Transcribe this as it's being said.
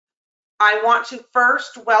I want to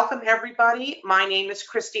first welcome everybody. My name is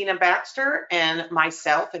Christina Baxter, and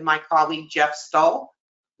myself and my colleague Jeff Stull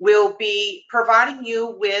will be providing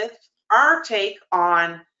you with our take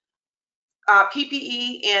on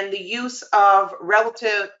PPE and the use of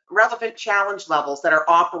relevant challenge levels that are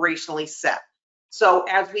operationally set. So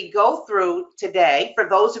as we go through today, for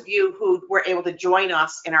those of you who were able to join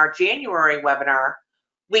us in our January webinar,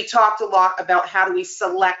 we talked a lot about how do we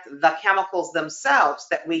select the chemicals themselves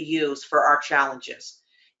that we use for our challenges.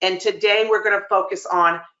 And today we're going to focus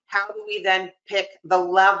on how do we then pick the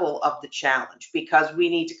level of the challenge, because we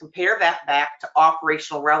need to compare that back to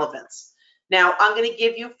operational relevance. Now, I'm going to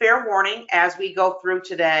give you fair warning as we go through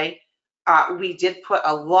today. We did put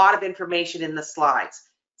a lot of information in the slides.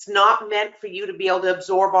 It's not meant for you to be able to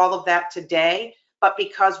absorb all of that today, but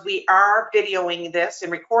because we are videoing this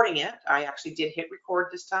and recording it, I actually did hit record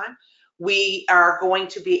this time, we are going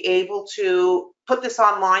to be able to put this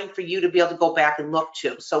online for you to be able to go back and look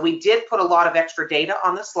to. So we did put a lot of extra data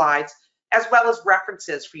on the slides, as well as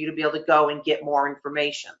references for you to be able to go and get more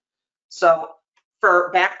information. So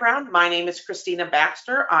for background, my name is Christina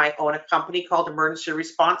Baxter. I own a company called Emergency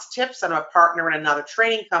Response Tips, and I'm a partner in another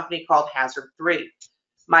training company called Hazard3.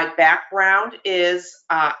 My background is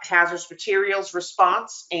hazardous materials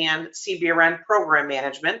response and CBRN program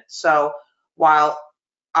management. So while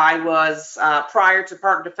I was prior to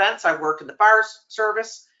Department of Defense, I worked in the fire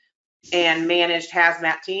service and managed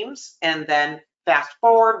hazmat teams, and then fast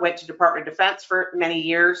forward, went to Department of Defense for many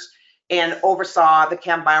years and oversaw the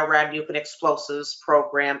Chem Bio Radionuclide and Explosives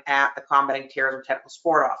program at the Combating Terrorism Technical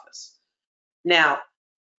Support Office. Now,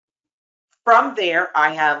 from there,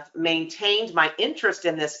 I have maintained my interest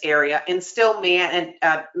in this area and still am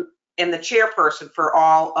the chairperson for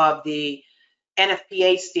all of the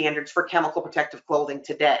NFPA standards for chemical protective clothing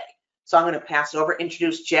today. So I'm going to pass it over,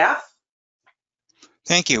 introduce Jeff.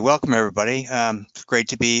 Thank you. Welcome, everybody. It's great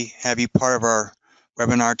to have you part of our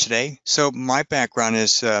webinar today. So my background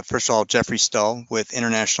is, first of all, Jeffrey Stull with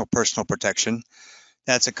International Personal Protection.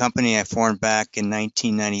 That's a company I formed back in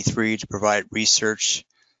 1993 to provide research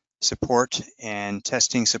support and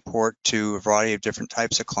testing support to a variety of different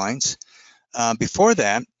types of clients. Before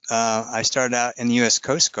that, I started out in the U.S.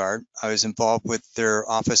 Coast Guard. I was involved with their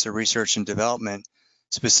Office of Research and Development,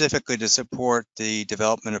 specifically to support the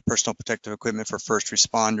development of personal protective equipment for first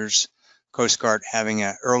responders. Coast Guard having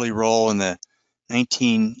an early role in the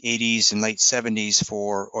 1980s and late 70s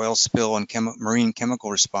for oil spill and marine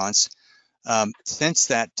chemical response. Since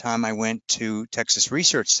that time, I went to Texas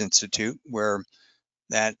Research Institute, where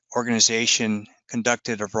that organization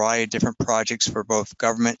conducted a variety of different projects for both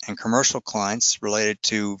government and commercial clients related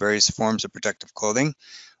to various forms of protective clothing.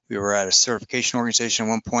 We were at a certification organization at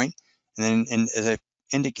one point, and then, as I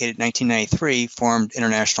indicated, 1993 formed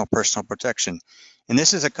International Personal Protection. And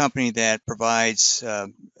this is a company that provides a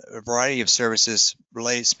variety of services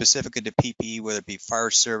related specifically to PPE, whether it be fire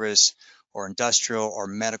service or industrial or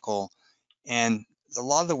medical. And a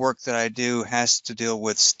lot of the work that I do has to deal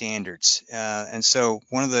with standards. And so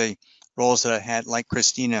one of the roles that I had, like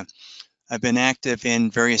Christina, I've been active in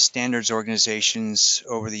various standards organizations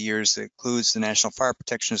over the years. That includes the National Fire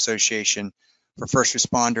Protection Association for first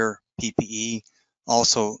responder PPE,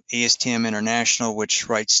 also ASTM International, which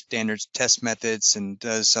writes standards test methods and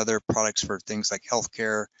does other products for things like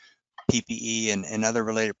healthcare, PPE, and other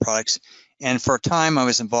related products. And for a time, I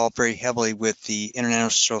was involved very heavily with the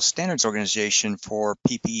International Standards Organization for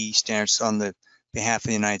PPE standards on the behalf of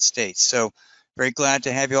the United States. So very glad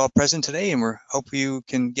to have you all present today, and we hope you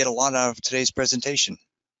can get a lot out of today's presentation.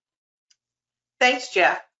 Thanks,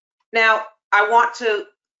 Jeff. Now, I want to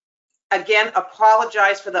again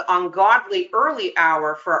apologize for the ungodly early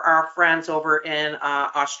hour for our friends over in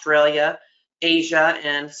Australia, Asia,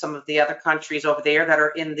 and some of the other countries over there that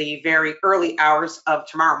are in the very early hours of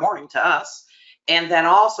tomorrow morning to us. And then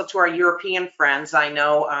also to our European friends, I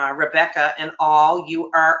know Rebecca and all,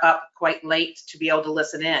 you are up quite late to be able to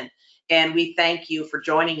listen in. And we thank you for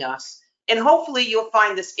joining us. And hopefully you'll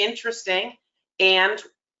find this interesting and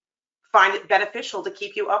find it beneficial to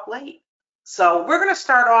keep you up late. So we're going to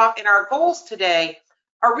start off, and our goals today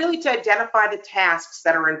are really to identify the tasks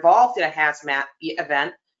that are involved in a hazmat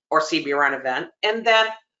event or CBRN event, and then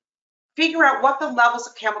figure out what the levels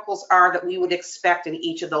of chemicals are that we would expect in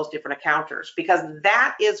each of those different encounters, because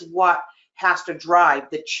that is what has to drive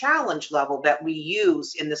the challenge level that we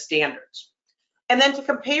use in the standards. And then to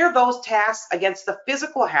compare those tasks against the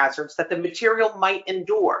physical hazards that the material might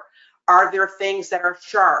endure. Are there things that are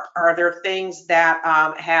sharp? Are there things that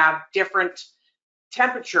have different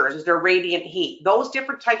temperatures? Is there radiant heat? Those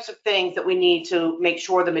different types of things that we need to make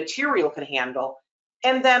sure the material can handle.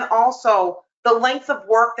 And then also the length of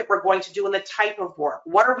work that we're going to do and the type of work.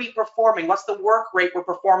 What are we performing? What's the work rate we're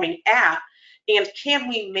performing at? And can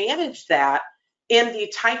we manage that in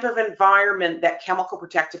the type of environment that chemical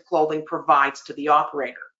protective clothing provides to the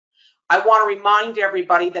operator? I want to remind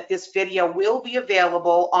everybody that this video will be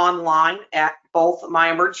available online at both my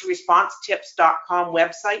emergencyresponse-tips.com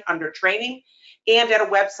website under training and at a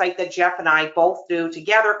website that Jeff and I both do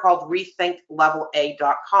together called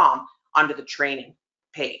rethinklevela.com under the training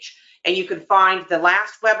page. And you can find the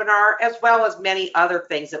last webinar as well as many other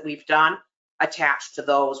things that we've done attached to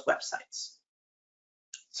those websites.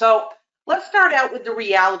 So let's start out with the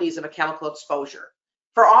realities of a chemical exposure.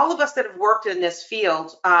 For all of us that have worked in this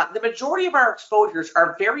field, the majority of our exposures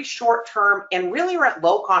are very short-term and really are at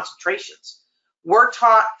low concentrations. We're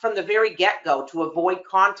taught from the very get-go to avoid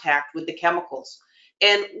contact with the chemicals.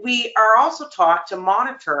 And we are also taught to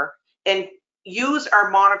monitor and use our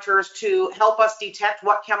monitors to help us detect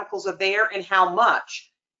what chemicals are there and how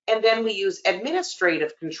much. And then we use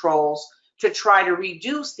administrative controls to try to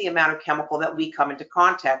reduce the amount of chemical that we come into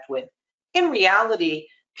contact with. In reality,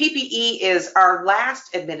 PPE is our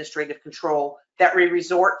last administrative control that we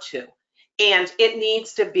resort to, and it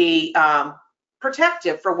needs to be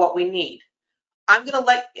protective for what we need. I'm going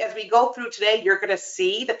to as we go through today, you're going to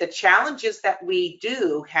see that the challenges that we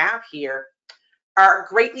do have here are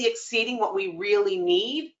greatly exceeding what we really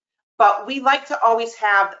need, but we like to always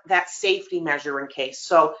have that safety measure in case.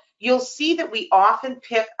 So you'll see that we often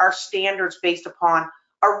pick our standards based upon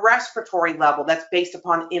a respiratory level that's based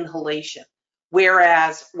upon inhalation,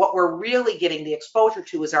 whereas what we're really getting the exposure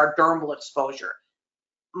to is our dermal exposure.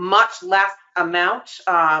 Much less amount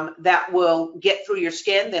that will get through your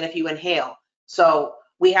skin than if you inhale. So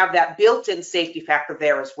we have that built-in safety factor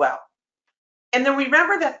there as well. And then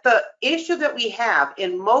remember that the issue that we have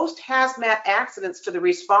in most hazmat accidents to the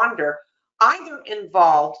responder either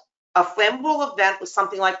involved a flammable event with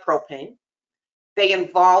something like propane, they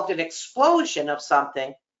involved an explosion of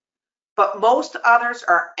something, but most others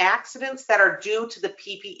are accidents that are due to the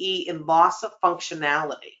PPE and loss of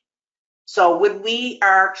functionality. So when we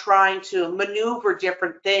are trying to maneuver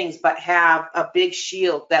different things but have a big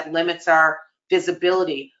shield that limits our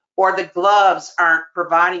visibility, or the gloves aren't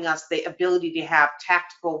providing us the ability to have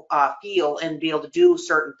tactical feel and be able to do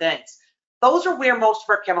certain things, those are where most of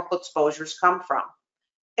our chemical exposures come from.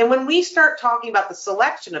 And when we start talking about the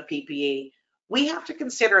selection of PPE, we have to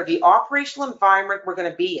consider the operational environment we're going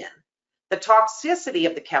to be in, the toxicity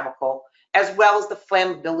of the chemical, as well as the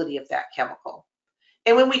flammability of that chemical.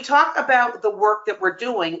 And when we talk about the work that we're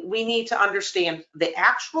doing, we need to understand the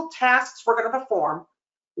actual tasks we're going to perform,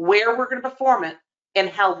 where we're going to perform it, and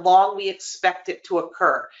how long we expect it to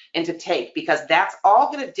occur and to take, because that's all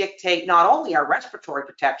going to dictate not only our respiratory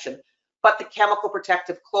protection, but the chemical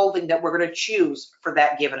protective clothing that we're going to choose for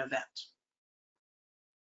that given event.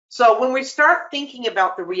 So when we start thinking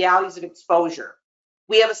about the realities of exposure,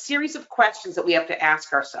 we have a series of questions that we have to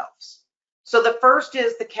ask ourselves. So the first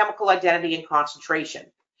is the chemical identity and concentration.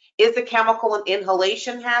 Is the chemical an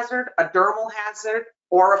inhalation hazard, a dermal hazard,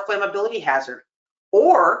 or a flammability hazard?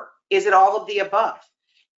 Or is it all of the above?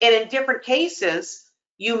 And in different cases,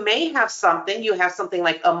 you may have something,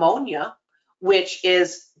 like ammonia, which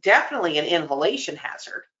is definitely an inhalation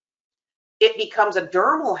hazard. It becomes a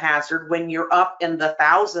dermal hazard when you're up in the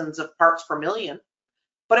thousands of parts per million,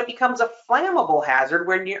 but it becomes a flammable hazard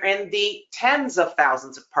when you're in the tens of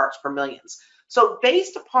thousands of parts per millions. So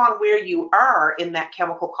based upon where you are in that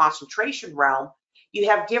chemical concentration realm, you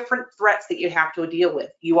have different threats that you have to deal with.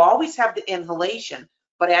 You always have the inhalation,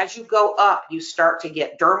 but as you go up, you start to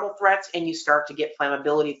get dermal threats and you start to get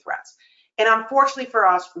flammability threats. And unfortunately for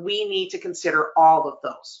us, we need to consider all of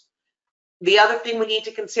those. The other thing we need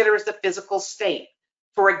to consider is the physical state.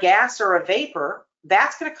 For a gas or a vapor,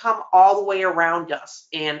 that's going to come all the way around us,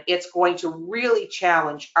 and it's going to really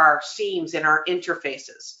challenge our seams and our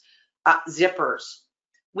interfaces, zippers.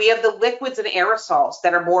 We have the liquids and aerosols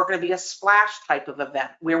that are more going to be a splash type of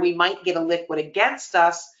event, where we might get a liquid against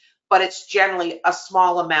us, but it's generally a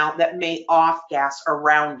small amount that may off-gas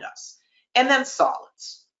around us. And then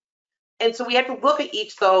solids. And so we have to look at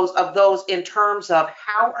each of those in terms of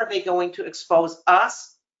how are they going to expose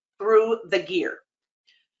us through the gear.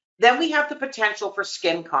 Then we have the potential for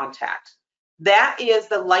skin contact. That is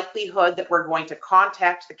the likelihood that we're going to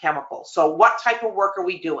contact the chemical. So what type of work are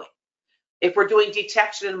we doing? If we're doing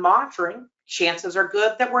detection and monitoring, chances are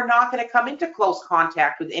good that we're not going to come into close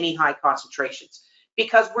contact with any high concentrations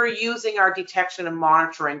because we're using our detection and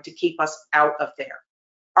monitoring to keep us out of there.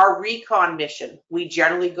 Our recon mission, we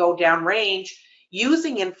generally go downrange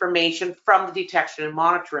using information from the detection and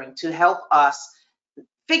monitoring to help us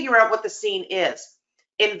figure out what the scene is.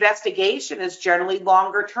 Investigation is generally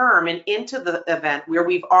longer term and into the event where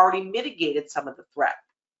we've already mitigated some of the threat.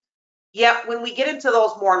 Yet when we get into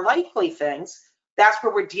those more likely things, that's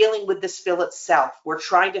where we're dealing with the spill itself. We're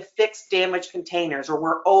trying to fix damaged containers, or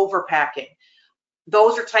we're overpacking.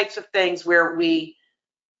 Those are types of things where we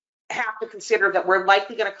have to consider that we're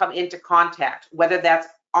likely going to come into contact, whether that's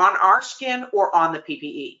on our skin or on the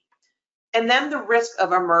PPE. And then the risk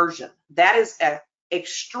of immersion. That is an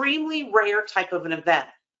extremely rare type of an event,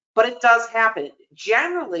 but it does happen.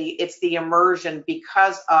 Generally, it's the immersion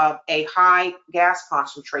because of a high gas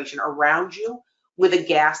concentration around you with a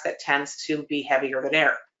gas that tends to be heavier than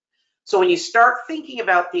air. So when you start thinking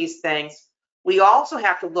about these things, we also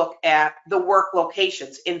have to look at the work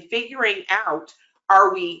locations in figuring out,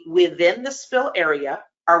 are we within the spill area?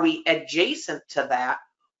 Are we adjacent to that?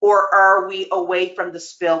 Or are we away from the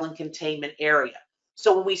spill and containment area?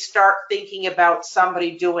 So when we start thinking about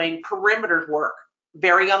somebody doing perimeter work,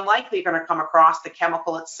 very unlikely you're going to come across the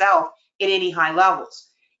chemical itself in any high levels.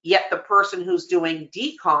 Yet the person who's doing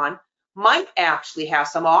decon might actually have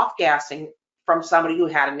some off-gassing from somebody who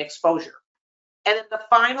had an exposure. And then the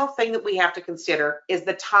final thing that we have to consider is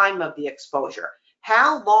the time of the exposure.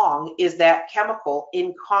 How long is that chemical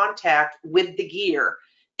in contact with the gear,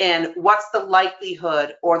 and what's the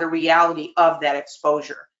likelihood or the reality of that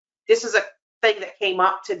exposure? This is a thing that came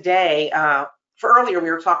up today. For earlier,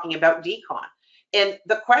 we were talking about decon. And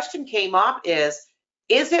the question came up is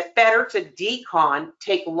it better to decon,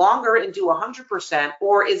 take longer and do 100%,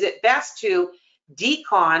 or is it best to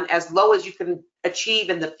decon as low as you can achieve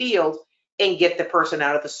in the field and get the person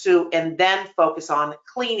out of the suit and then focus on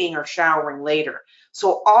cleaning or showering later?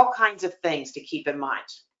 So all kinds of things to keep in mind.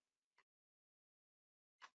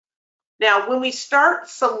 Now, when we start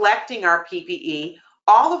selecting our PPE,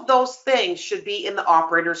 all of those things should be in the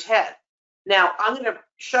operator's head. Now, I'm going to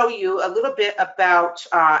show you a little bit about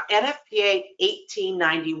NFPA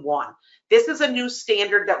 1891. This is a new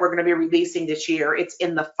standard that we're going to be releasing this year. It's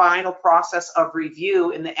in the final process of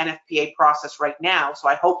review in the NFPA process right now, so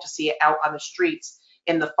I hope to see it out on the streets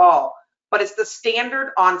in the fall. But it's the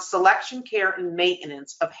standard on selection, care, and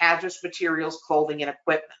maintenance of hazardous materials, clothing, and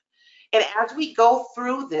equipment. And as we go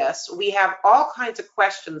through this, we have all kinds of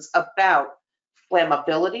questions about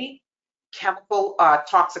flammability, chemical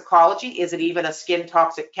toxicology. Is it even a skin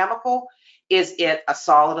toxic chemical? Is it a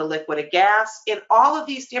solid, a liquid, a gas? And all of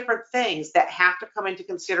these different things that have to come into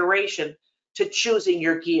consideration to choosing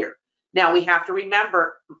your gear. Now, we have to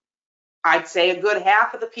remember, I'd say a good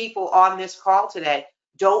half of the people on this call today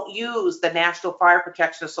don't use the National Fire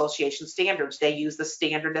Protection Association standards. They use the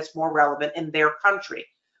standard that's more relevant in their country.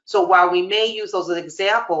 So while we may use those as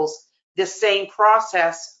examples, this same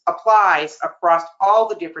process applies across all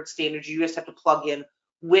the different standards. You just have to plug in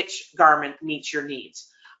which garment meets your needs.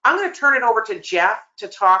 I'm going to turn it over to Jeff to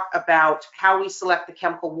talk about how we select the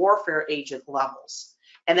chemical warfare agent levels.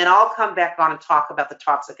 And then I'll come back on and talk about the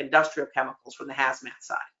toxic industrial chemicals from the hazmat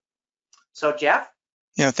side. So Jeff?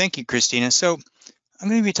 Yeah, thank you, Christina. So I'm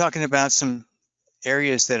going to be talking about some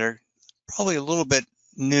areas that are probably a little bit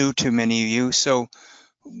new to many of you. So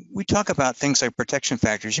we talk about things like protection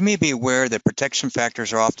factors. You may be aware that protection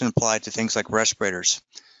factors are often applied to things like respirators,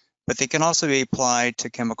 but they can also be applied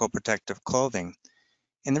to chemical protective clothing.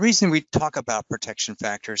 And the reason we talk about protection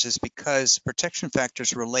factors is because protection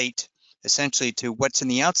factors relate essentially to what's in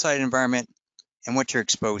the outside environment and what you're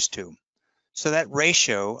exposed to. So that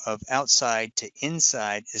ratio of outside to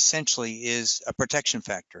inside essentially is a protection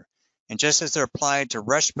factor. And just as they're applied to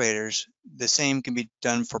respirators, the same can be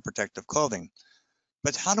done for protective clothing.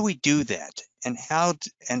 But how do we do that?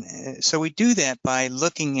 So we do that by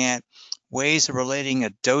looking at ways of relating a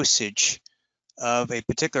dosage of a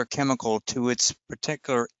particular chemical to its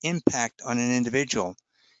particular impact on an individual. And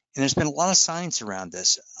there's been a lot of science around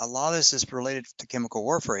this. A lot of this is related to chemical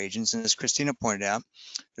warfare agents. And as Christina pointed out,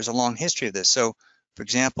 there's a long history of this. So, for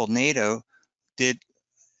example, NATO did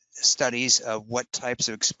studies of what types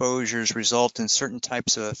of exposures result in certain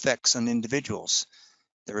types of effects on individuals.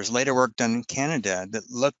 There was later work done in Canada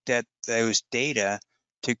that looked at those data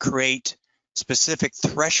to create specific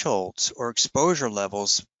thresholds or exposure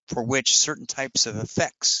levels for which certain types of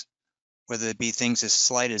effects, whether it be things as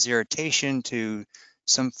slight as irritation to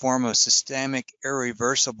some form of systemic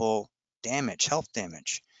irreversible damage, health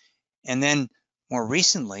damage. And then more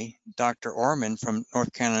recently, Dr. Orman from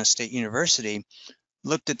North Carolina State University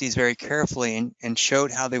looked at these very carefully and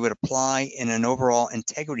showed how they would apply in an overall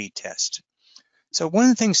integrity test. So one of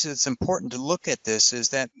the things that's important to look at this is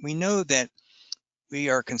that we know that we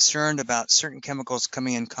are concerned about certain chemicals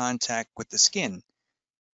coming in contact with the skin.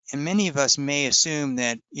 And many of us may assume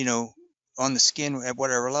that, on the skin at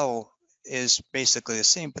whatever level, is basically the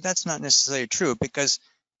same, but that's not necessarily true because,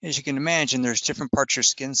 as you can imagine, there's different parts of your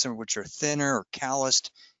skin, some of which are thinner or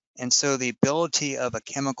calloused. And so the ability of a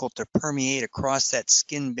chemical to permeate across that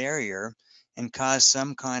skin barrier and cause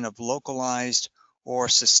some kind of localized or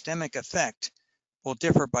systemic effect will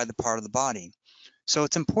differ by the part of the body. So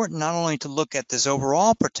it's important not only to look at this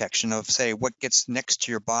overall protection of, say, what gets next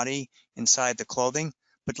to your body inside the clothing,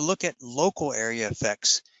 but to look at local area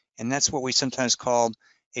effects. And that's what we sometimes call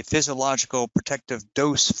a physiological protective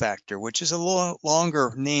dose factor, which is a little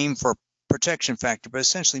longer name for protection factor, but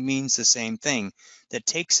essentially means the same thing, that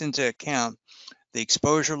takes into account the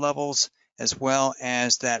exposure levels as well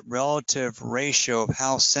as that relative ratio of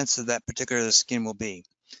how sensitive that particular skin will be.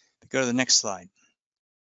 Go to the next slide.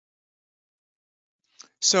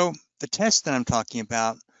 So the test that I'm talking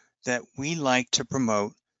about that we like to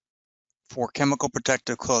promote for chemical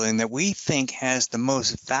protective clothing that we think has the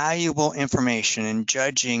most valuable information in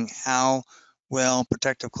judging how well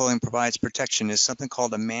protective clothing provides protection is something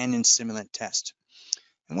called a Mannion simulant test.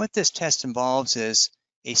 And what this test involves is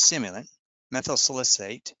a simulant, methyl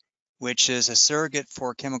salicylate, which is a surrogate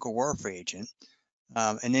for a chemical warfare agent.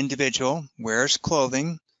 An individual wears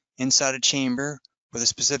clothing inside a chamber with a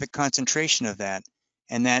specific concentration of that,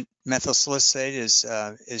 and that methyl salicylate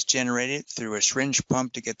is generated through a syringe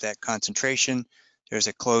pump to get that concentration. There's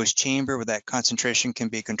a closed chamber where that concentration can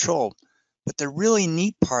be controlled. But the really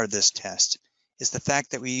neat part of this test is the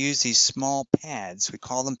fact that we use these small pads. We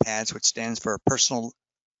call them pads, which stands for a personal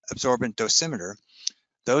absorbent dosimeter.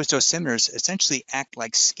 Those dosimeters essentially act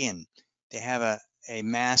like skin. They have a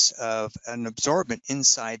mass of an absorbent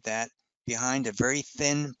inside that behind a very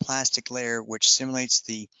thin plastic layer which simulates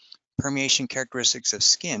the permeation characteristics of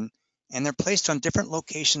skin, and they're placed on different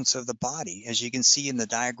locations of the body, as you can see in the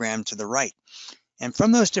diagram to the right. And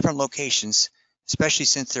from those different locations, especially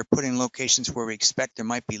since they're put in locations where we expect there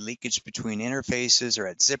might be leakage between interfaces or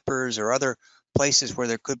at zippers or other places where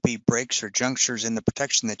there could be breaks or junctures in the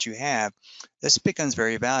protection that you have, this becomes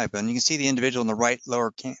very valuable. And you can see the individual in the right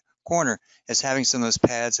lower corner as having some of those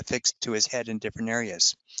pads affixed to his head in different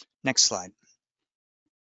areas. Next slide.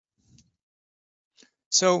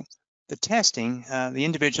 So the testing, the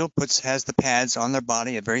individual has the pads on their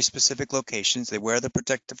body at very specific locations. They wear the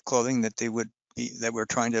protective clothing that we're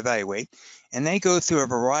trying to evaluate, and they go through a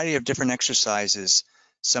variety of different exercises.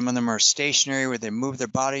 Some of them are stationary where they move their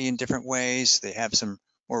body in different ways. They have some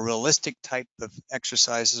more realistic type of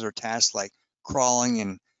exercises or tasks like crawling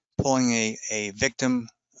and pulling a victim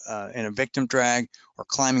in a victim drag or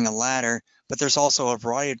climbing a ladder, but there's also a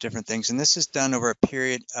variety of different things, and this is done over a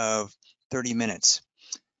period of 30 minutes.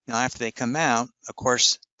 Now, after they come out, of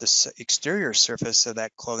course, the exterior surface of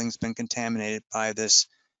that clothing has been contaminated by this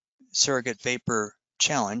surrogate vapor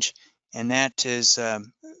challenge, and that is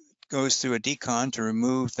goes through a decon to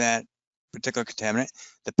remove that particular contaminant.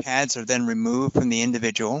 The pads are then removed from the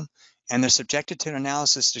individual, and they're subjected to an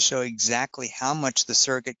analysis to show exactly how much the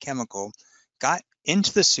surrogate chemical got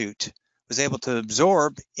into the suit, was able to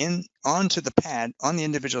absorb onto the pad on the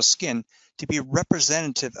individual's skin to be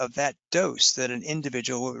representative of that dose that an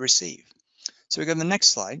individual will receive. So we go to the next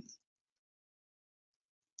slide.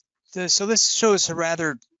 So this shows a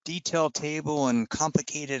rather detailed table and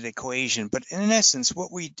complicated equation, but in essence,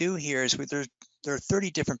 what we do here is there are 30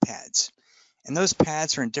 different pads, and those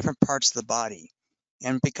pads are in different parts of the body.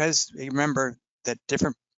 And because remember that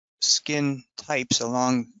different skin types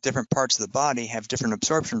along different parts of the body have different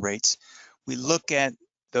absorption rates, we look at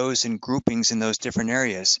those in groupings in those different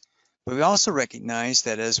areas. But we also recognize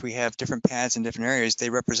that as we have different pads in different areas, they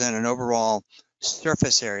represent an overall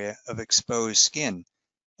surface area of exposed skin.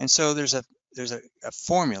 And so there's a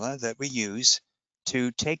formula that we use to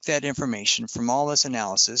take that information from all this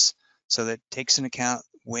analysis, so that takes into account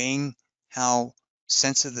weighing how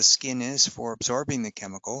sensitive the skin is for absorbing the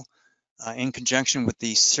chemical, in conjunction with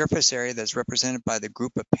the surface area that's represented by the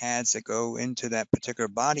group of pads that go into that particular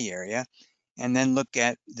body area, and then look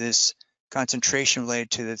at this concentration related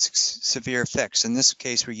to its severe effects. In this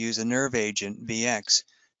case, we use a nerve agent, VX,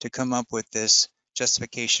 to come up with this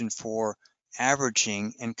justification for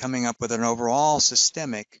averaging and coming up with an overall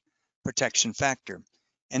systemic protection factor.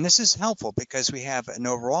 And this is helpful because we have an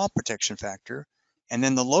overall protection factor and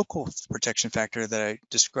then the local protection factor that I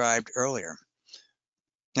described earlier.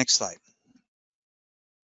 Next slide.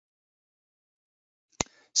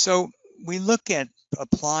 So we look at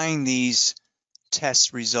applying these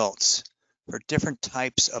test results for different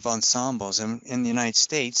types of ensembles. And in the United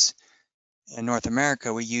States, in North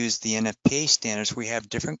America, we use the NFPA standards. We have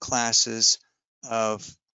different classes of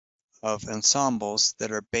ensembles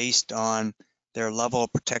that are based on their level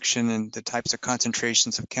of protection and the types of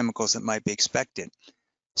concentrations of chemicals that might be expected.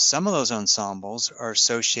 Some of those ensembles are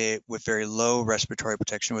associated with very low respiratory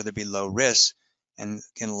protection, whether it be low risk, and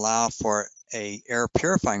can allow for a air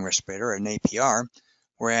purifying respirator, an APR,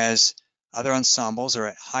 whereas other ensembles are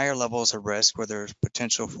at higher levels of risk where there's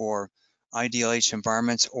potential for IDLH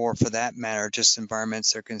environments, or for that matter, just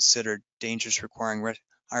environments that are considered dangerous, requiring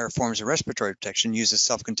higher forms of respiratory protection, use a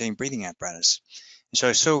self-contained breathing apparatus. And so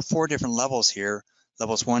I show 4 different levels here,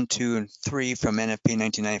 levels 1, 2, and 3 from NFPA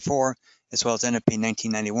 1994, as well as NFPA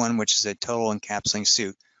 1991, which is a total encapsulating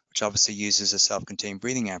suit, which obviously uses a self-contained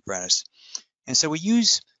breathing apparatus. And so we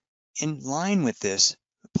use, in line with this,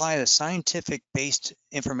 apply the scientific-based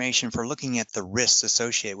information for looking at the risks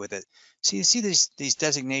associated with it. So you see these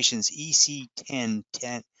designations, EC10,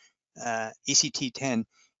 ECT10,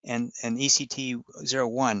 and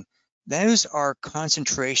ECT01. Those are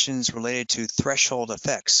concentrations related to threshold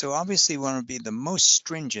effects. So obviously we want to be the most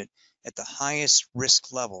stringent at the highest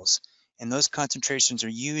risk levels. And those concentrations are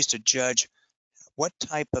used to judge what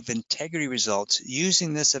type of integrity results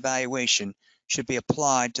using this evaluation should be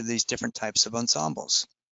applied to these different types of ensembles.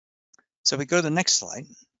 So we go to the next slide.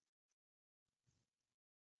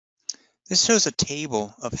 This shows a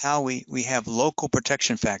table of how we have local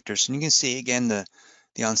protection factors. And you can see again the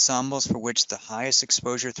ensembles for which the highest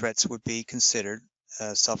exposure threats would be considered,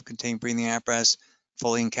 self-contained breathing apparatus,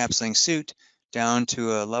 fully encapsulating suit, down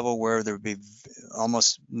to a level where there would be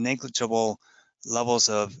almost negligible levels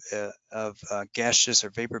of gaseous or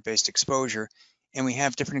vapor-based exposure. And we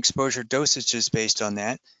have different exposure dosages based on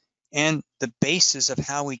that, and the basis of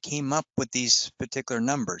how we came up with these particular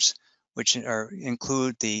numbers, which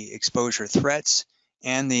include the exposure threats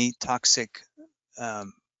and the toxic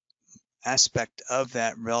aspect of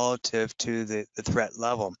that relative to the threat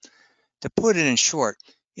level. To put it in short,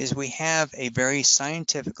 is we have a very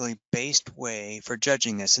scientifically based way for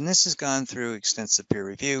judging this, and this has gone through extensive peer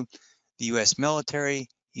review. The U.S. military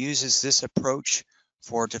uses this approach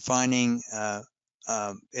for defining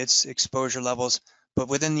its exposure levels, but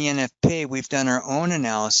within the NFPA, we've done our own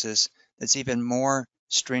analysis that's even more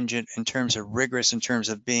stringent in terms of rigorous, in terms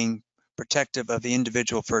of being protective of the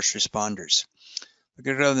individual first responders. We're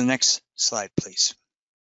going to go to the next slide, please.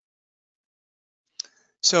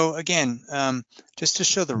 So again, just to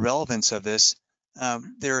show the relevance of this,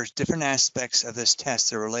 there are different aspects of this test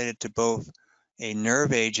that are related to both a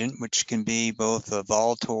nerve agent, which can be both a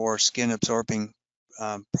volatile or skin absorbing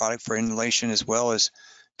product for inhalation, as well as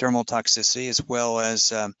dermal toxicity, as well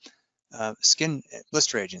as skin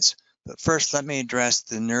blister agents. But first, let me address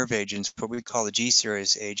the nerve agents, what we call the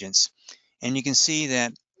G-series agents. And you can see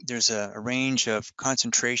that there's a range of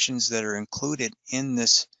concentrations that are included in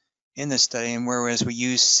this study, and whereas we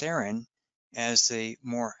use sarin as the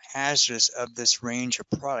more hazardous of this range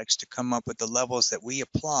of products to come up with the levels that we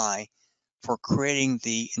apply for creating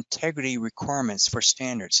the integrity requirements for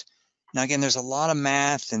standards. Now again, there's a lot of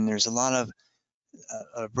math and there's a lot of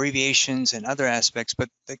abbreviations and other aspects, but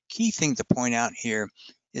the key thing to point out here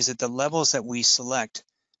is that the levels that we select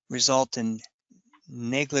result in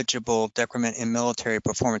negligible decrement in military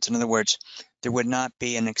performance. In other words, there would not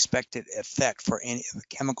be an expected effect for any of the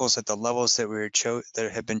chemicals at the levels that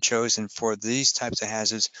that have been chosen for these types of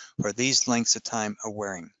hazards for these lengths of time of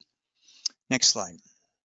wearing. Next slide.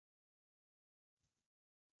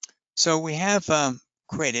 So we have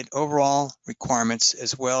created overall requirements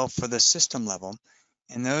as well for the system level,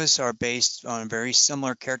 and those are based on very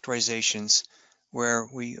similar characterizations where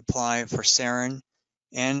we apply for sarin,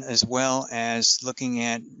 and as well as looking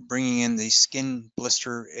at bringing in the skin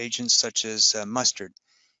blister agents such as mustard.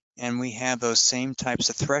 And we have those same types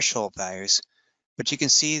of threshold values, but you can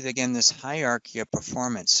see again this hierarchy of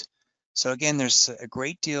performance. So again, there's a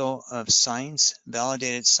great deal of science,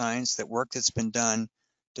 validated science, that work that's been done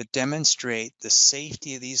to demonstrate the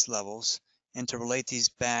safety of these levels and to relate these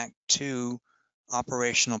back to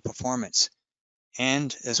operational performance,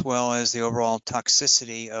 and as well as the overall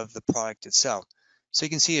toxicity of the product itself. So you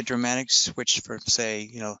can see a dramatic switch from, say,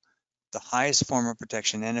 the highest form of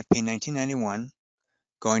protection, NFPA 1991,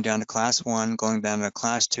 going down to class 1, going down to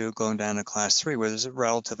class 2, going down to class 3, where there's a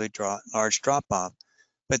relatively large drop-off.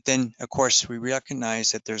 But then, of course, we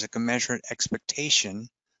recognize that there's a commensurate expectation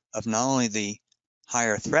of not only the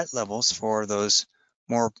higher threat levels for those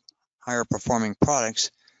more higher performing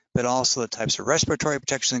products, but also the types of respiratory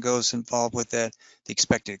protection that goes involved with that, the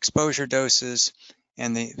expected exposure doses,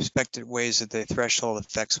 and the expected ways that the threshold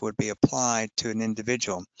effects would be applied to an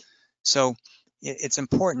individual. So it's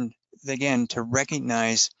important, again, to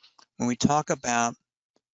recognize when we talk about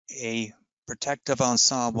a protective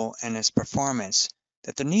ensemble and its performance,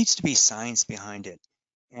 that there needs to be science behind it.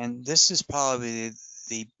 And this is probably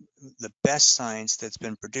the best science that's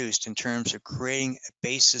been produced in terms of creating a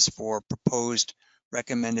basis for proposed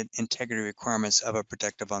recommended integrity requirements of a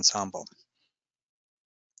protective ensemble.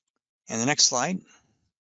 And the next slide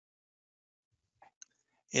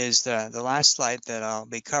is the last slide that I'll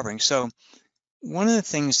be covering. So one of the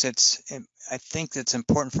things I think that's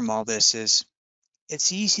important from all this is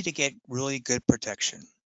it's easy to get really good protection.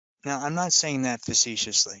 Now, I'm not saying that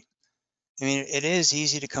facetiously. I mean, it is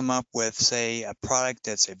easy to come up with, say, a product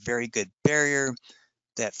that's a very good barrier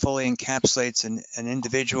that fully encapsulates an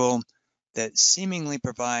individual that seemingly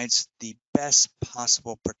provides the best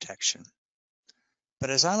possible protection. But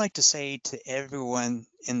as I like to say to everyone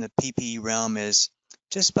in the PPE realm is,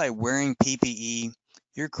 just by wearing PPE,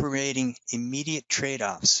 you're creating immediate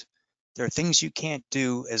trade-offs. There are things you can't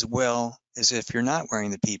do as well as if you're not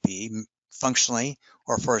wearing the PPE functionally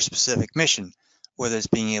or for a specific mission, whether it's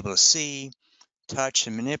being able to see, touch,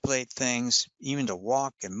 and manipulate things, even to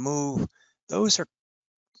walk and move. Those are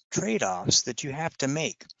trade-offs that you have to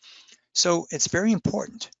make. So it's very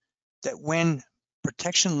important that when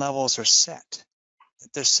protection levels are set, that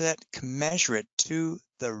they're set commensurate to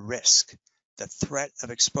the risk, the threat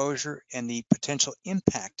of exposure, and the potential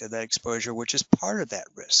impact of that exposure, which is part of that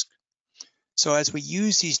risk. So as we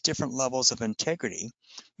use these different levels of integrity,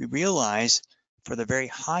 we realize for the very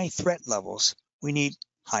high threat levels, we need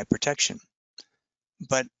high protection.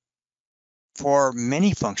 But for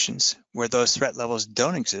many functions where those threat levels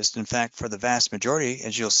don't exist, in fact, for the vast majority,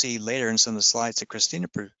 as you'll see later in some of the slides that Christina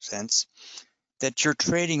presents, that you're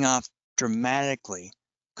trading off dramatically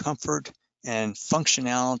comfort and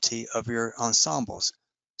functionality of your ensembles.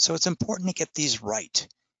 So it's important to get these right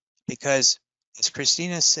because, as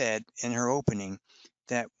Christina said in her opening,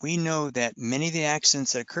 that we know that many of the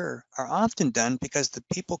accidents that occur are often done because the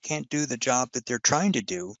people can't do the job that they're trying to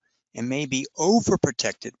do and may be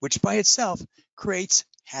overprotected, which by itself creates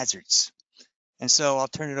hazards. And so I'll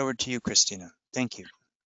turn it over to you, Christina. Thank you.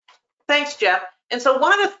 Thanks, Jeff. And so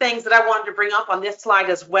one of the things that I wanted to bring up on this slide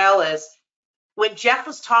as well is when Jeff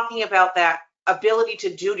was talking about that ability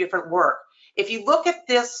to do different work, if you look at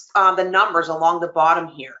this, the numbers along the bottom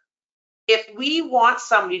here, if we want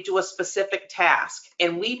somebody to do a specific task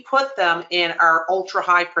and we put them in our ultra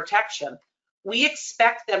high protection, we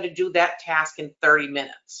expect them to do that task in 30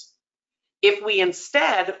 minutes. If we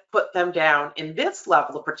instead put them down in this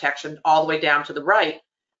level of protection all the way down to the right,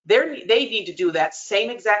 they need to do that same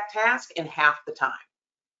exact task in half the time.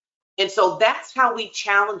 And so that's how we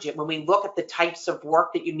challenge it when we look at the types of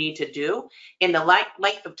work that you need to do in the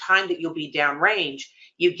length of time that you'll be downrange.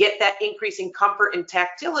 You get that increase in comfort and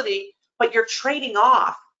tactility, but you're trading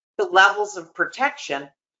off the levels of protection.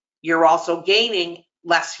 You're also gaining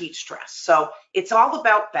less heat stress. So it's all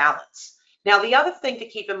about balance. Now, the other thing to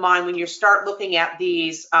keep in mind when you start looking at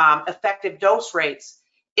these effective dose rates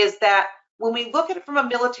is that when we look at it from a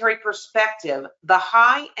military perspective, the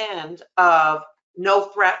high end of no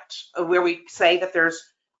threat, where we say that there's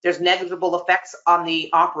negligible effects on the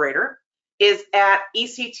operator, is at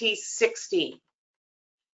ECT 16.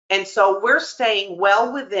 And so we're staying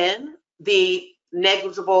well within the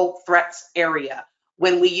negligible threats area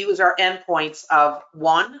when we use our endpoints of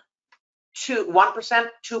 1%,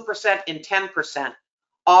 2%, and 10%,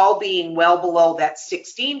 all being well below that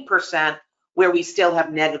 16% where we still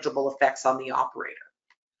have negligible effects on the operator.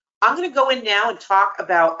 I'm going to go in now and talk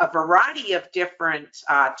about a variety of different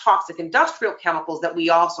toxic industrial chemicals that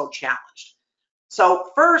we also challenged.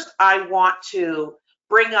 So first, I want to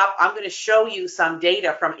bring up, I'm going to show you some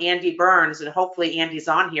data from Andy Burns, and hopefully Andy's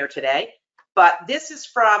on here today. But this is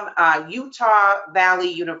from Utah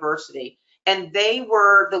Valley University, and they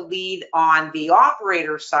were the lead on the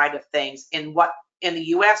operator side of things in what in the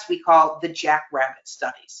US we call the jackrabbit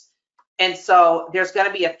studies. And so there's going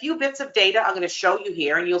to be a few bits of data I'm going to show you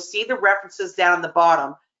here, and you'll see the references down the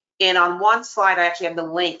bottom. And on one slide, I actually have the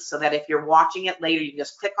link so that if you're watching it later, you can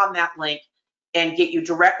just click on that link and get you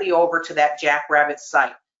directly over to that jackrabbit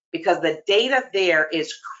site, because the data there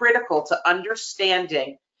is critical to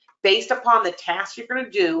understanding, based upon the task you're going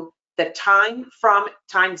to do, the time from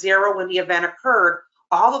time zero when the event occurred,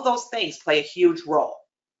 all of those things play a huge role.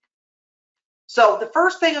 So the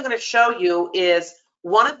first thing I'm going to show you is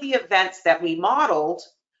one of the events that we modeled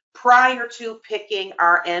prior to picking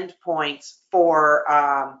our endpoints for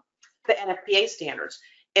the NFPA standards.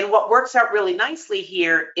 And what works out really nicely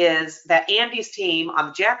here is that Andy's team on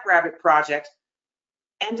the Jackrabbit project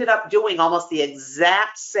ended up doing almost the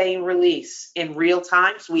exact same release in real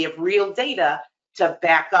time. So we have real data to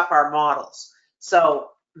back up our models. So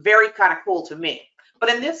very kind of cool to me. But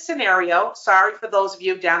in this scenario, sorry for those of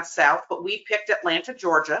you down south, but we picked Atlanta,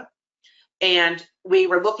 Georgia. and we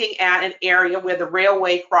were looking at an area where the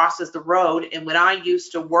railway crosses the road. And when I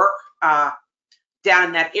used to work down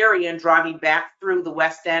in that area and driving back through the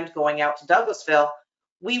West End going out to Douglasville,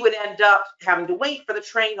 we would end up having to wait for the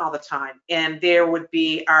train all the time. And there would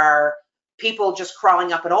be our people just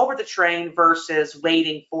crawling up and over the train versus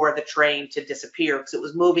waiting for the train to disappear because it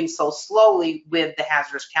was moving so slowly with the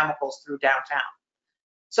hazardous chemicals through downtown.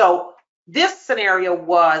 So this scenario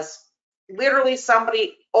was literally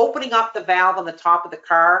somebody opening up the valve on the top of the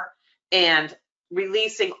car and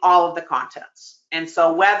releasing all of the contents. And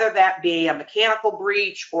so whether that be a mechanical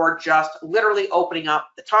breach or just literally opening up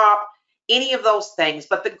the top, any of those things,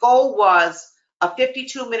 but the goal was a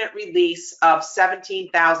 52-minute release of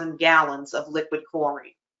 17,000 gallons of liquid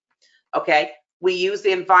chlorine. Okay, we used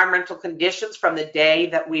the environmental conditions from the day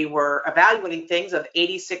that we were evaluating things of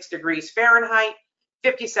 86 degrees Fahrenheit,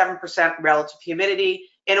 57% relative humidity,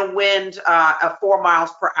 and a wind of 4 miles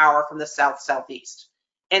per hour from the south-southeast.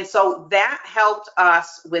 And so that helped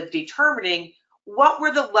us with determining what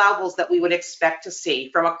were the levels that we would expect to see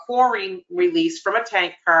from a chlorine release from a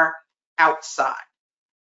tank car outside.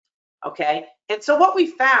 Okay, and so what we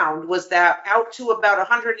found was that out to about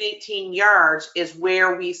 118 yards is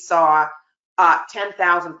where we saw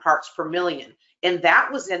 10,000 parts per million. And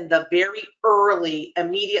that was in the very early,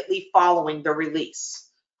 immediately following the release.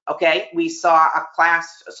 Okay, we saw a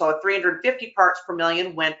 350 parts per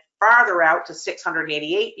million went farther out to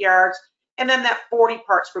 688 yards, and then that 40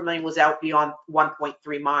 parts per million was out beyond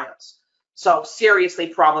 1.3 miles. So seriously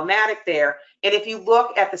problematic there. And if you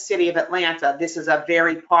look at the city of Atlanta, this is a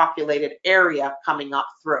very populated area coming up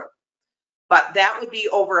through. But that would be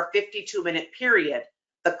over a 52-minute period.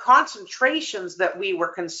 The concentrations that we were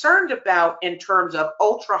concerned about in terms of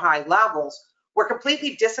ultra high levels were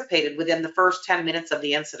completely dissipated within the first 10 minutes of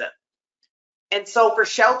the incident. And so for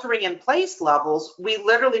sheltering in place levels, we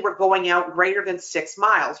literally were going out greater than 6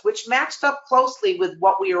 miles, which matched up closely with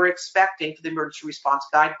what we were expecting for the emergency response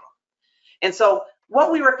guidebook. And so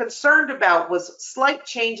what we were concerned about was slight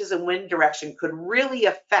changes in wind direction could really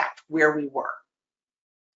affect where we were.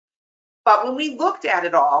 But when we looked at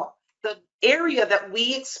it all, the area that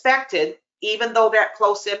we expected, even though that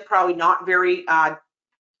close in, probably not very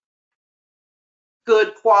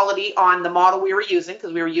good quality on the model we were using,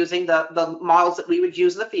 because we were using the models that we would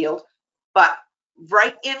use in the field, but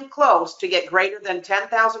right in close to get greater than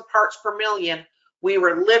 10,000 parts per million, we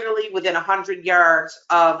were literally within 100 yards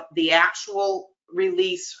of the actual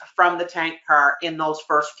release from the tank car in those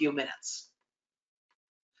first few minutes.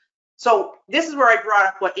 So this is where I brought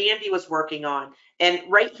up what Andy was working on. And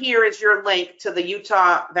right here is your link to the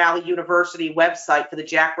Utah Valley University website for the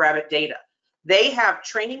Jackrabbit data. They have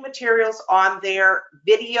training materials on their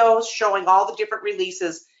videos showing all the different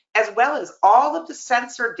releases, as well as all of the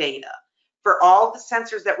sensor data for all the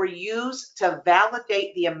sensors that were used to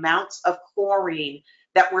validate the amounts of chlorine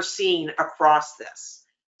that we're seeing across this.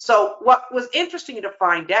 So what was interesting to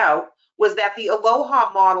find out was that the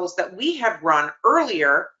Aloha models that we had run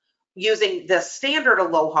earlier using the standard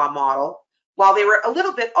Aloha model, while they were a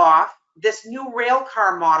little bit off, this new rail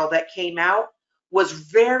car model that came out was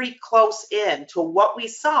very close in to what we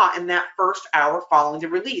saw in that first hour following the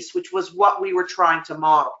release, which was what we were trying to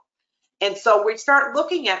model. And so we start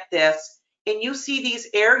looking at this, and you see these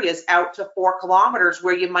areas out to 4 kilometers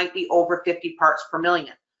where you might be over 50 parts per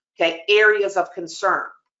million, okay, areas of concern.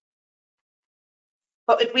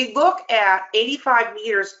 But if we look at 85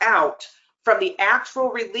 meters out from the actual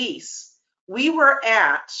release, we were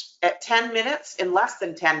at 10 minutes, in less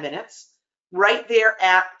than 10 minutes, right there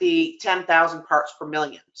at the 10,000 parts per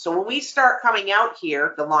million. So when we start coming out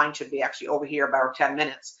here, the line should be actually over here about 10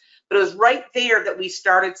 minutes, but it was right there that we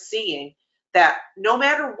started seeing that no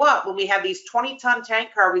matter what, when we have these 20-ton tank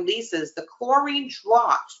car releases, the chlorine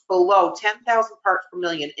dropped below 10,000 parts per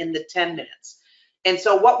million in the 10 minutes. And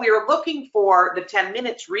so what we were looking for, the 10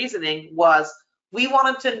 minutes reasoning, was we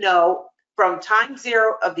wanted to know from time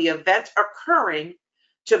zero of the event occurring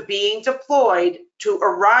to being deployed to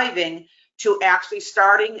arriving to actually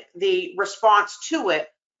starting the response to it,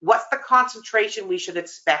 what's the concentration we should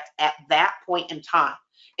expect at that point in time.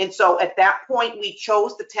 And so at that point, we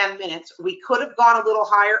chose the 10 minutes. We could have gone a little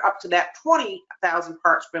higher up to that 20,000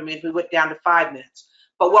 parts per million if we went down to 5 minutes.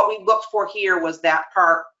 But what we looked for here was that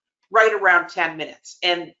part right around 10 minutes.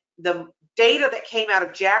 And the data that came out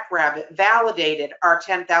of Jackrabbit validated our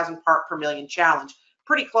 10,000 part per million challenge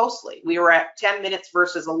pretty closely. We were at 10 minutes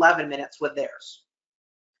versus 11 minutes with theirs.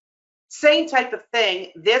 Same type of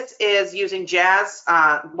thing. This is using Jazz,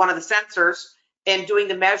 one of the sensors, and doing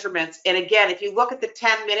the measurements. And again, if you look at the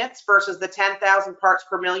 10 minutes versus the 10,000 parts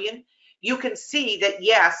per million, you can see that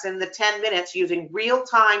yes, in the 10 minutes using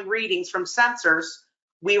real-time readings from sensors,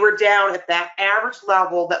 we were down at that average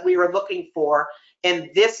level that we were looking for.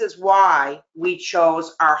 And this is why we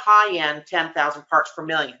chose our high-end 10,000 parts per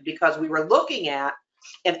million, because we were looking at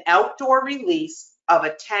an outdoor release of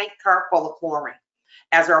a tank car full of chlorine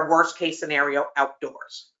as our worst case scenario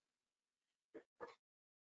outdoors.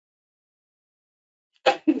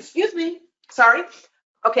 Excuse me, sorry.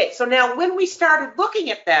 Okay, so now when we started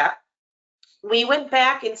looking at that, we went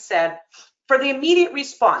back and said, for the immediate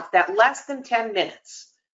response, that less than 10 minutes,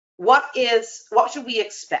 what should we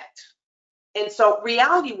expect? And so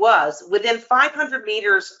reality was within 500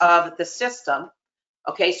 meters of the system,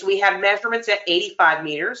 okay, so we had measurements at 85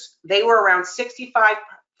 meters. They were around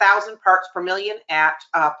 65,000 parts per million at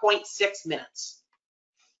 0.6 minutes.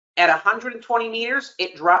 At 120 meters,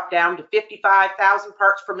 it dropped down to 55,000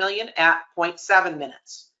 parts per million at 0.7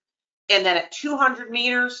 minutes. And then at 200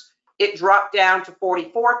 meters, it dropped down to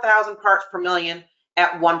 44,000 parts per million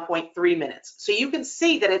at 1.3 minutes. So you can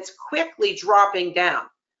see that it's quickly dropping down.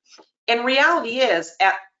 And reality is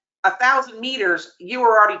at 1,000 meters, you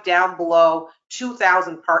were already down below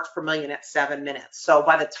 2,000 parts per million at 7 minutes. So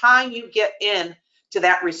by the time you get in to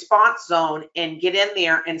that response zone and get in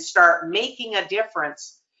there and start making a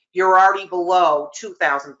difference, you're already below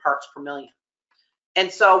 2,000 parts per million.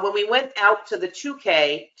 And so when we went out to the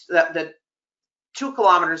 2K, the 2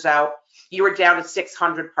 kilometers out, you were down to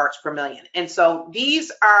 600 parts per million. And so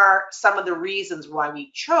these are some of the reasons why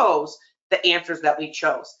we chose the answers that we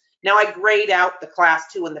chose. Now I grade out the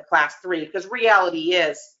class 2 and the class 3 because reality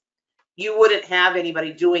is you wouldn't have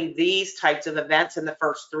anybody doing these types of events in the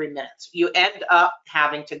first 3 minutes. You end up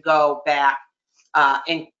having to go back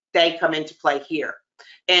and they come into play here.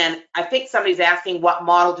 And I think somebody's asking what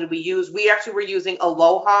model did we use? We actually were using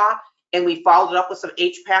Aloha, and we followed it up with some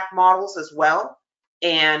HPAC models as well.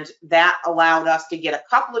 And that allowed us to get a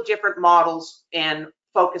couple of different models and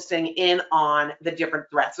focusing in on the different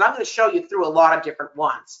threats. And I'm going to show you through a lot of different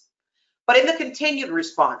ones. But in the continued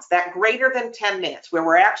response, that greater than 10 minutes, where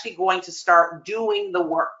we're actually going to start doing the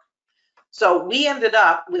work. So we ended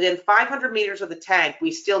up within 500 meters of the tank,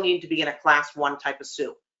 we still need to be in a class 1 type of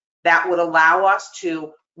suit. That would allow us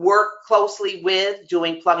to work closely with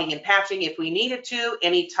doing plugging and patching if we needed to,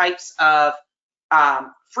 any types of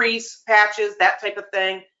freeze patches, that type of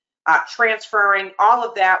thing, transferring, all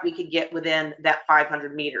of that we could get within that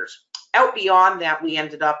 500 meters. Out beyond that, we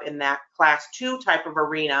ended up in that class 2 type of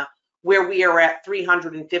arena where we are at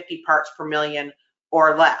 350 parts per million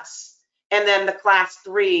or less. And then the class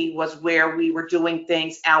 3 was where we were doing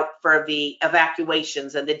things out for the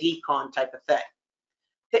evacuations and the decon type of thing.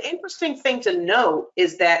 The interesting thing to note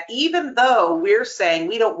is that even though we're saying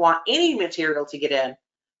we don't want any material to get in,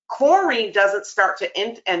 chlorine doesn't start to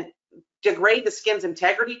degrade the skin's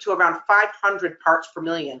integrity to around 500 parts per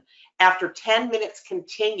million after 10 minutes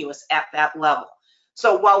continuous at that level.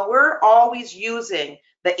 So while we're always using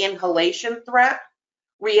the inhalation threat,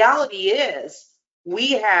 reality is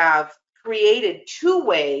we have created 2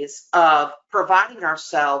 ways of providing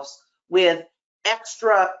ourselves with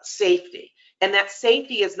extra safety. And that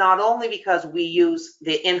safety is not only because we use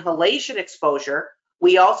the inhalation exposure,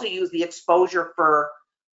 we also use the exposure for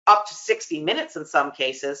up to 60 minutes in some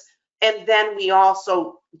cases. And then we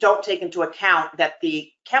also don't take into account that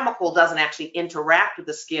the chemical doesn't actually interact with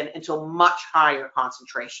the skin until much higher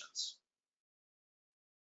concentrations.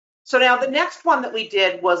 So now the next one that we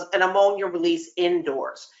did was an ammonia release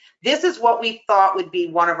indoors. This is what we thought would be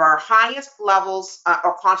one of our highest levels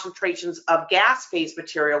or concentrations of gas phase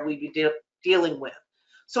material we'd be dealing with.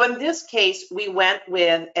 So in this case, we went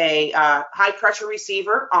with a high pressure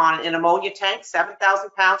receiver on an ammonia tank,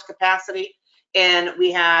 7,000 pounds capacity, and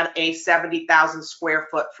we had a 70,000 square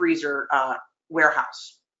foot freezer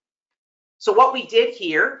warehouse. So what we did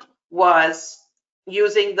here was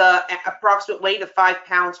using the approximate weight of 5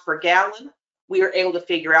 pounds per gallon, we were able to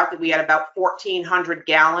figure out that we had about 1,400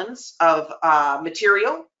 gallons of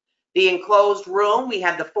material. The enclosed room, we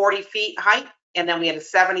had the 40 feet height, and then we had a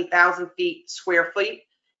 70,000 square feet,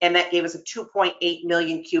 and that gave us a 2.8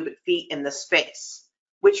 million cubic feet in the space,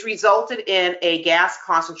 which resulted in a gas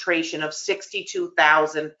concentration of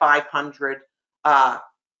 62,500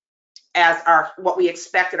 as what we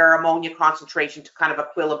expected our ammonia concentration to kind of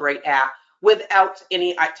equilibrate at without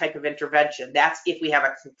any type of intervention. That's if we have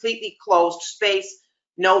a completely closed space,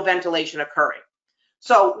 no ventilation occurring.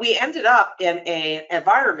 So we ended up in an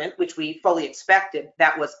environment which we fully expected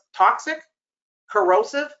that was toxic,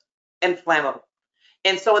 corrosive, and flammable.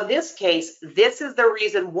 And so in this case, this is the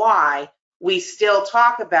reason why we still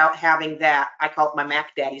talk about having that, I call it my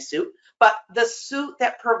Mac Daddy suit, but the suit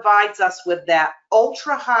that provides us with that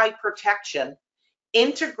ultra high protection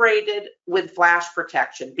integrated with flash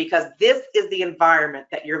protection, because this is the environment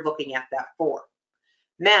that you're looking at that for.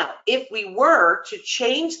 Now, if we were to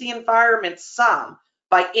change the environment some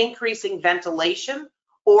by increasing ventilation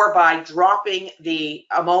or by dropping the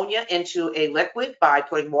ammonia into a liquid by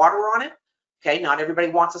putting water on it, okay, not everybody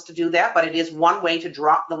wants us to do that, but it is one way to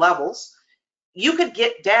drop the levels. You could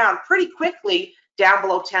get down pretty quickly down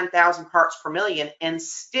below 10,000 parts per million and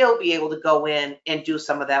still be able to go in and do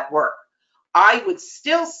some of that work. I would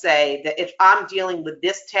still say that if I'm dealing with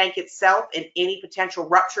this tank itself and any potential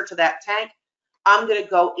rupture to that tank, I'm going to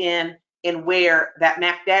go in and wear that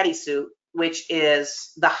Mac Daddy suit, which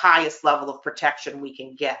is the highest level of protection we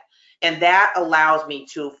can get. And that allows me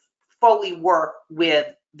to fully work with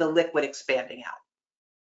the liquid expanding out.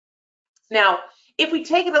 Now, if we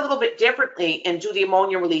take it a little bit differently and do the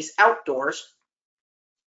ammonia release outdoors,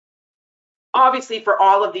 obviously for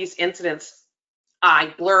all of these incidents,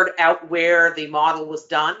 I blurred out where the model was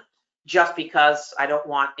done just because I don't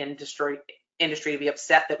want industry to be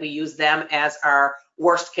upset that we use them as our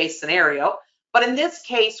worst case scenario. But in this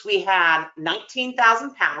case, we had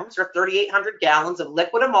 19,000 pounds or 3,800 gallons of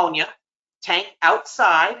liquid ammonia tank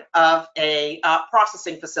outside of a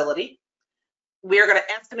processing facility. We're going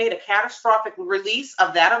to estimate a catastrophic release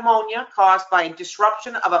of that ammonia caused by a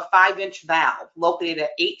disruption of a 5-inch valve located at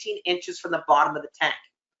 18 inches from the bottom of the tank.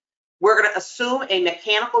 We're going to assume a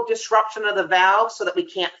mechanical disruption of the valve so that we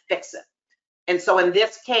can't fix it. And so in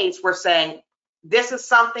this case, we're saying this is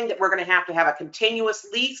something that we're going to have a continuous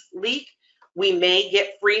leak. We may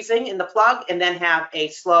get freezing in the plug and then have a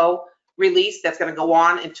slow release that's going to go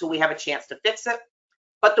on until we have a chance to fix it.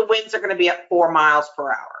 But the winds are going to be at 4 miles per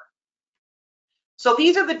hour. So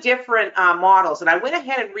these are the different models, and I went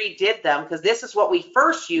ahead and redid them because this is what we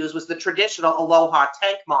first used was the traditional Aloha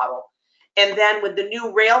tank model. And then when the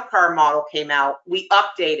new rail car model came out, we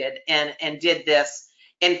updated and did this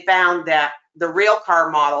and found that the rail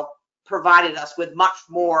car model provided us with much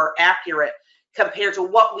more accurate compared to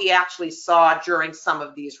what we actually saw during some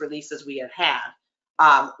of these releases we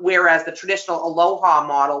had. Whereas the traditional Aloha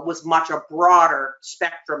model was much a broader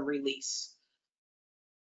spectrum release.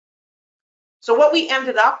 So what we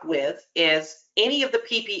ended up with is any of the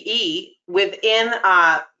PPE within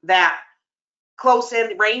that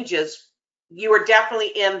close-in ranges, you were definitely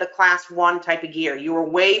in the class 1 type of gear. You were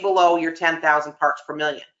way below your 10,000 parts per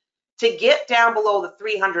million. To get down below the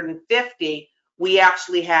 350, we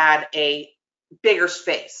actually had a bigger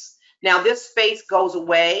space. Now this space goes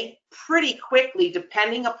away pretty quickly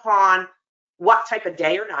depending upon what type of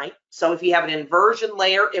day or night. So if you have an inversion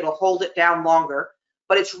layer, it'll hold it down longer.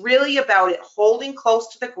 But it's really about it holding close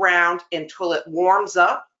to the ground until it warms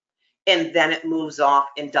up and then it moves off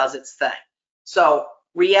and does its thing. So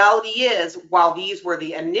reality is, while these were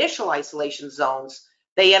the initial isolation zones,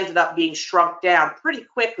 they ended up being shrunk down pretty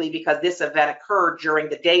quickly because this event occurred during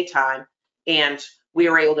the daytime and we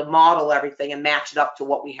were able to model everything and match it up to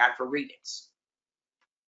what we had for readings.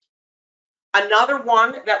 Another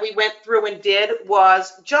one that we went through and did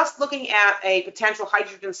was just looking at a potential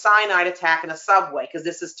hydrogen cyanide attack in a subway, because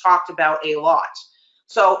this is talked about a lot.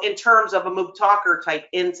 So in terms of a Mubtaker type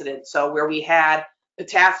incident, so where we had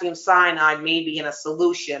potassium cyanide maybe in a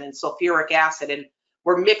solution and sulfuric acid, and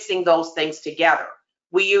we're mixing those things together.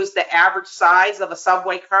 We used the average size of a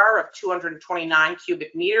subway car of 229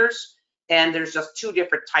 cubic meters, and there's just 2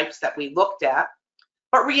 different types that we looked at.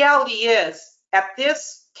 But reality is, at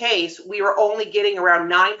this case, we were only getting around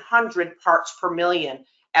 900 parts per million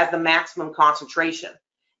as the maximum concentration.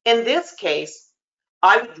 In this case,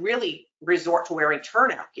 I would really resort to wearing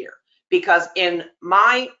turnout gear because in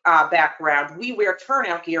my background, we wear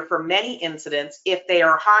turnout gear for many incidents if they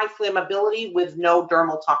are high flammability with no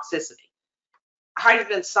dermal toxicity.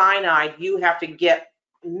 Hydrogen cyanide, you have to get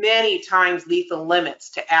many times lethal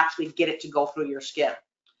limits to actually get it to go through your skin.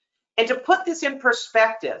 And to put this in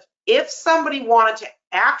perspective, if somebody wanted to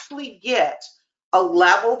actually get a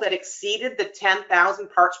level that exceeded the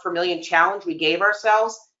 10,000 parts per million challenge we gave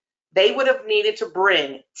ourselves, they would have needed to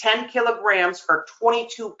bring 10 kilograms or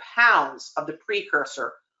 22 pounds of the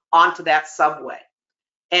precursor onto that subway.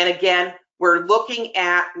 And again, we're looking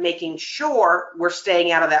at making sure we're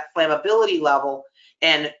staying out of that flammability level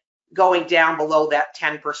and going down below that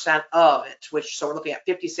 10% of it, which, so we're looking at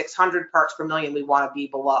 5,600 parts per million we want to be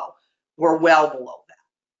below. We're well below that.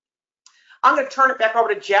 I'm going to turn it back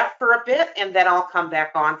over to Jeff for a bit, and then I'll come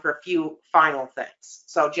back on for a few final things.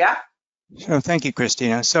 So, Jeff? Sure, thank you,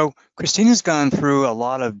 Christina. So Christina's gone through a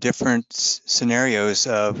lot of different scenarios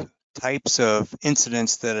of types of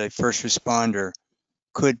incidents that a first responder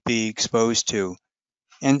could be exposed to.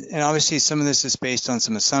 And obviously some of this is based on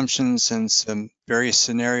some assumptions and some various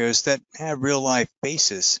scenarios that have real life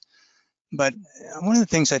basis. But one of the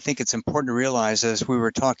things I think it's important to realize, as we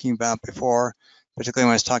were talking about before, particularly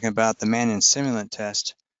when I was talking about the man in simulant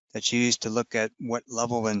test that's used to look at what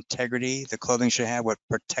level of integrity the clothing should have, what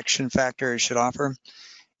protection factor it should offer,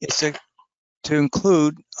 is to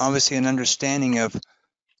include obviously an understanding of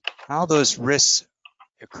how those risks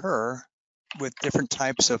occur with different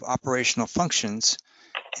types of operational functions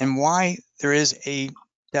and why there is a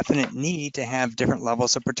definite need to have different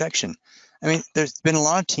levels of protection. I mean, there's been a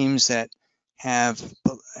lot of teams that have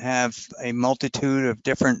a multitude of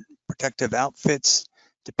different protective outfits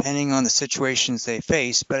depending on the situations they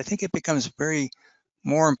face, but I think it becomes very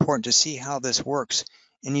more important to see how this works.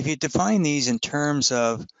 And if you define these in terms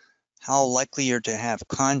of how likely you're to have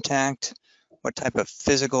contact, what type of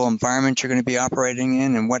physical environment you're going to be operating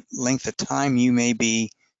in, and what length of time you may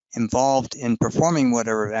be involved in performing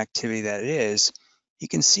whatever activity that it is, you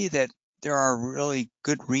can see that there are really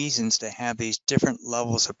good reasons to have these different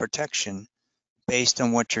levels of protection based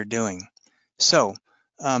on what you're doing. So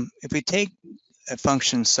if we take a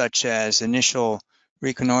function such as initial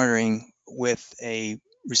reconnoitering with a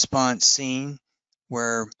response scene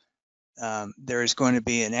where there is going to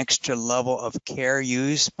be an extra level of care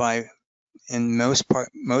used by, in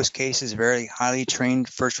most cases, very highly trained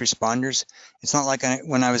first responders. It's not like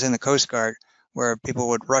when I was in the Coast Guard where people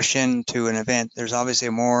would rush into an event. There's obviously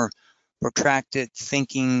a more protracted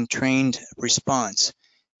thinking, trained response.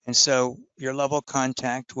 And so your level of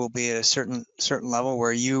contact will be at a certain level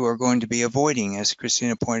where you are going to be avoiding, as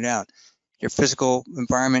Christina pointed out. Your physical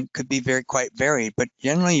environment could be quite varied, but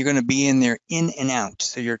generally you're going to be in there in and out.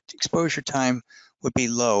 So your exposure time would be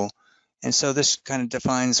low. And so this kind of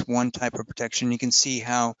defines one type of protection. You can see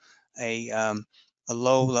how a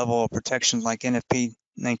low level of protection like NFPA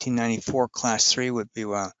 1994 class 3 would be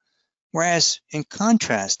well. Whereas in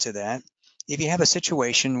contrast to that, if you have a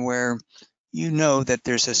situation where you know that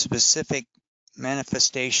there's a specific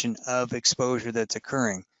manifestation of exposure that's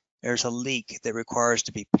occurring, there's a leak that requires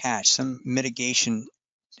to be patched, some mitigation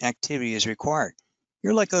activity is required,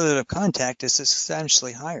 your likelihood of contact is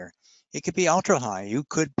substantially higher. It could be ultra high. You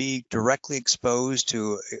could be directly exposed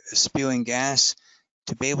to spewing gas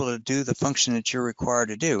to be able to do the function that you're required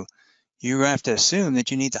to do. You have to assume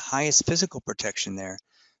that you need the highest physical protection there.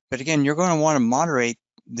 But again, you're going to want to moderate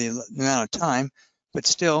the amount of time, but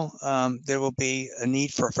still there will be a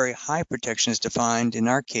need for very high protection as defined, in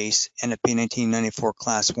our case, NFPA 1994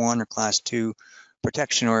 class 1 or class 2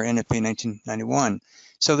 protection, or NFPA 1991.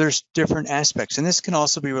 So there's different aspects, and this can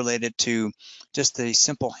also be related to just the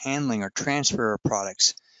simple handling or transfer of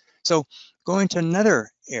products. So going to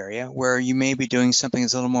another area where you may be doing something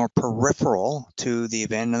that's a little more peripheral to the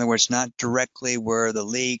event, in other words, not directly where the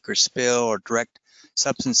leak or spill or direct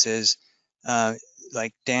substances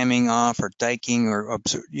like damming off or diking or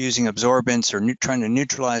using absorbents or trying to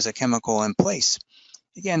neutralize a chemical in place.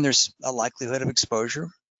 Again, there's a likelihood of exposure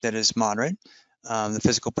that is moderate. The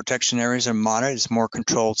physical protection areas are moderate. It's more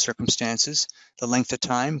controlled circumstances. The length of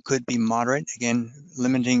time could be moderate, again,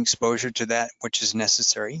 limiting exposure to that which is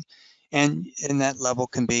necessary. And that level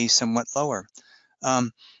can be somewhat lower.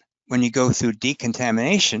 When you go through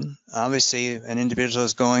decontamination, obviously an individual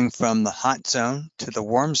is going from the hot zone to the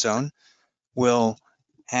warm zone will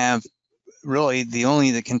have really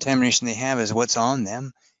the contamination they have is what's on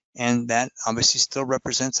them. And that obviously still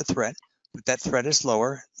represents a threat, but that threat is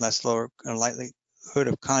lower, likelihood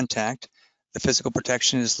of contact. The physical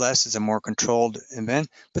protection is less, it's a more controlled event,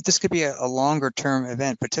 but this could be a longer term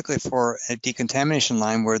event, particularly for a decontamination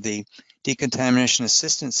line where the decontamination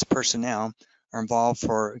assistance personnel are involved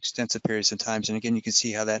for extensive periods of times. And again, you can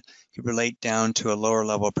see how that could relate down to a lower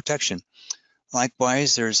level of protection.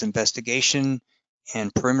 Likewise, there's investigation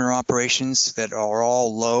and perimeter operations that are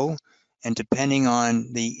all low, and depending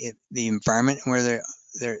on the environment where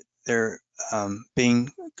they're being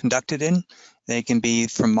conducted in, they can be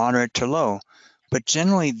from moderate to low. But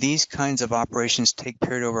generally, these kinds of operations take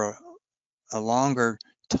period over a longer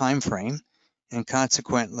time frame, and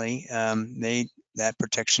consequently, that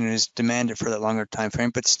protection is demanded for that longer time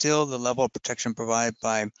frame. But still, the level of protection provided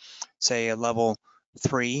by, say, a level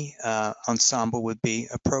 3 ensemble would be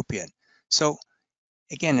appropriate. So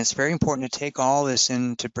again, it's very important to take all this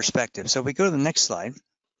into perspective. So if we go to the next slide,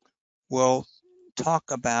 we'll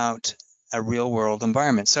talk about a real world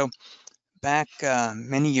environment. So back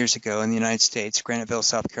many years ago in the United States, Graniteville,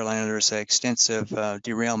 South Carolina, there was an extensive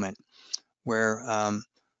derailment where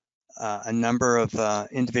a number of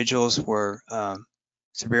individuals were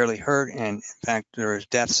severely hurt, and in fact, there was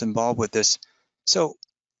deaths involved with this. So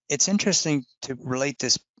it's interesting to relate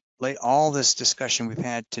this all this discussion we've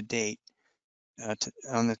had to date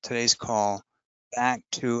on today's call back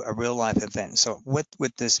to a real life event. So what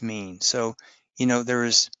would this mean? So, there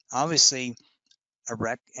is obviously a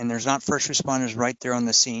wreck and there's not first responders right there on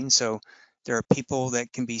the scene. So there are people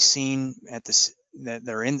that can be seen at this, that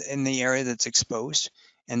are in the area that's exposed,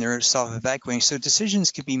 and they're self-evacuating. So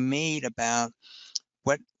decisions can be made about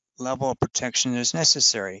what level of protection is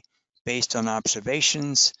necessary based on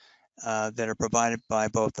observations that are provided by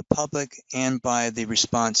both the public and by the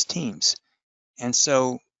response teams. And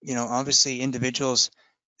so, obviously individuals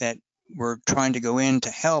that were trying to go in to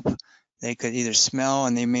help, they could either smell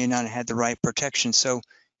and they may not have had the right protection. So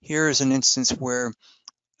here is an instance where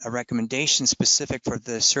a recommendation specific for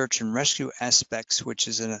the search and rescue aspects, which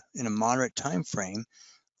is in a moderate time frame,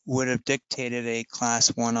 would have dictated a class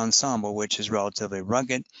 1 ensemble, which is relatively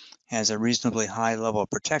rugged, has a reasonably high level of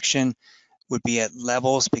protection, would be at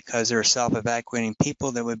levels because there are self-evacuating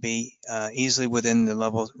people that would be easily within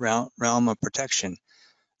the realm of protection.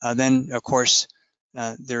 Then, of course,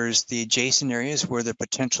 there's the adjacent areas where the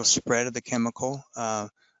potential spread of the chemical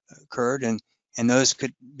occurred, and those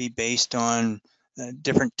could be based on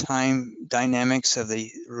different time dynamics of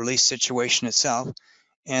the release situation itself,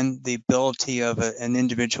 and the ability of an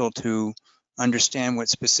individual to understand what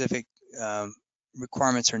specific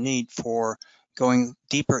requirements are needed for going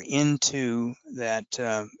deeper into that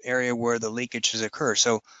area where the leakages occur.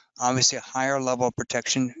 So obviously a higher level of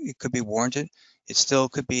protection, it could be warranted. It still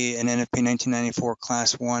could be an NFPA 1994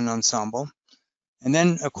 class 1 ensemble. And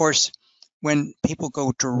then of course, when people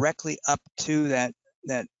go directly up to that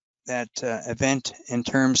event in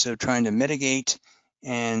terms of trying to mitigate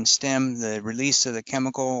and stem the release of the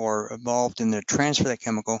chemical or involved in the transfer of the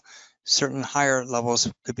chemical, certain higher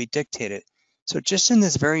levels could be dictated. So just in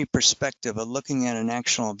this very perspective of looking at an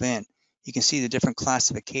actual event, you can see the different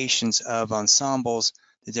classifications of ensembles,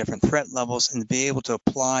 the different threat levels, and to be able to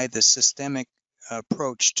apply the systemic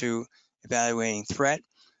approach to evaluating threat,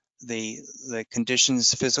 the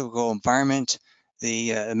conditions, physical environment,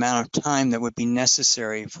 the amount of time that would be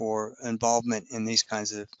necessary for involvement in these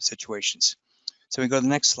kinds of situations. So we go to the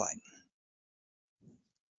next slide.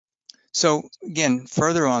 So again,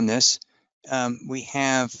 further on this, we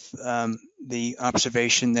have the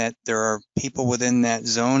observation that there are people within that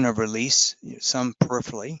zone of release, some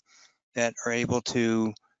peripherally, that are able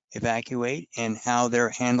to evacuate, and how they're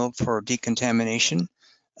handled for decontamination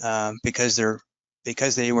because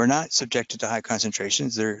they were not subjected to high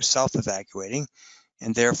concentrations. They're self-evacuating,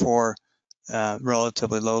 and therefore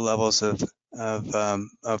relatively low levels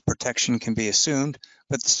of protection can be assumed,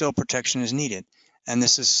 but still protection is needed. And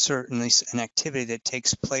this is certainly an activity that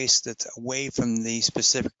takes place that's away from the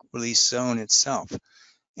specific release zone itself.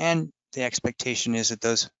 And the expectation is that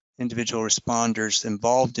those individual responders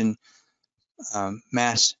involved in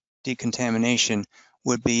mass decontamination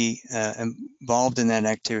would be involved in that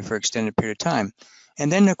activity for an extended period of time.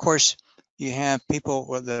 And then, of course, you have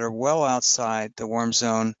people that are well outside the warm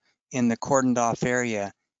zone in the cordoned off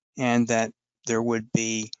area, and that there would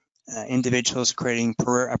be individuals creating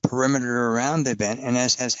a perimeter around the event. And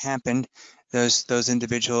as has happened, those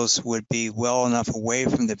individuals would be well enough away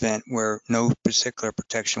from the event where no particular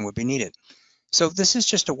protection would be needed. So this is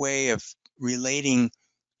just a way of relating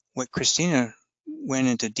what Christina went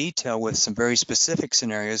into detail with some very specific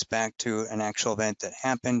scenarios back to an actual event that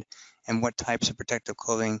happened and what types of protective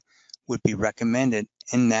clothing would be recommended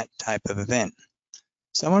in that type of event.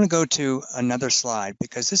 So I want to go to another slide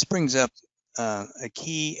because this brings up a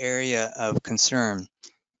key area of concern.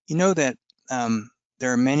 You know that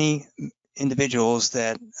there are many individuals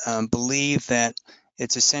that believe that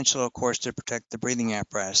it's essential, of course, to protect the breathing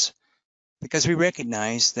apparatus, because we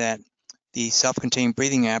recognize that the self-contained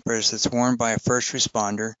breathing apparatus that's worn by a first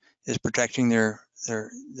responder is protecting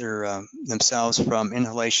themselves from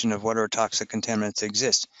inhalation of whatever toxic contaminants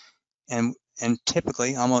exist. And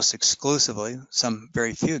typically, almost exclusively, some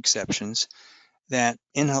very few exceptions, that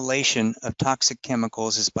inhalation of toxic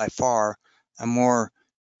chemicals is by far a more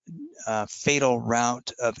fatal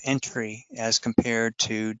route of entry as compared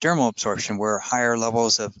to dermal absorption, where higher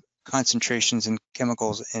levels of concentrations in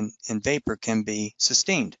chemicals in vapor can be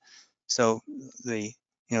sustained. So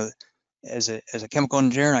as a chemical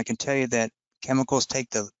engineer, I can tell you that chemicals take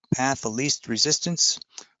the path of least resistance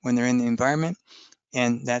when they're in the environment.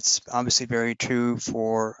 And that's obviously very true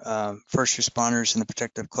for first responders and the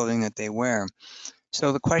protective clothing that they wear.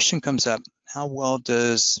 So the question comes up, how well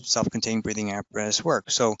does self-contained breathing apparatus work?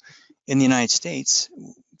 So in the United States,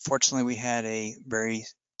 fortunately, we had a very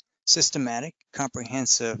systematic,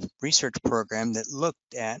 comprehensive research program that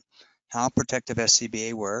looked at how protective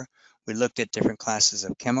SCBA were. We looked at different classes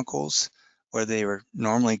of chemicals. whether they were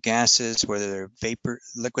normally gases, whether they're vapor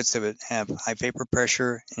liquids that would have high vapor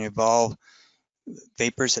pressure and evolve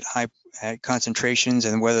vapors at high concentrations,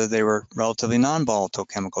 and whether they were relatively non-volatile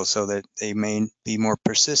chemicals so that they may be more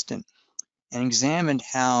persistent, and examined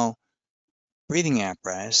how breathing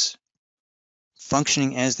apparatus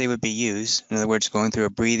functioning as they would be used, in other words, going through a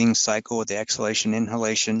breathing cycle with the exhalation,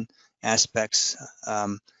 inhalation aspects,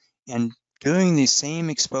 and doing the same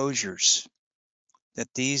exposures that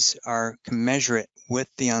these are commensurate with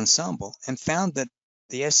the ensemble, and found that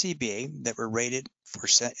the SCBA that were rated for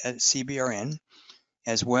CBRN,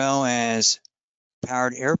 as well as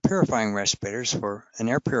powered air purifying respirators for an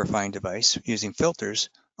air purifying device using filters,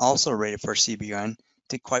 also rated for CBRN,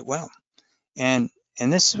 did quite well. And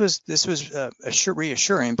this was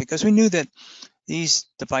reassuring, because we knew that these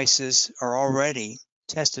devices are already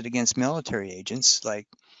tested against military agents like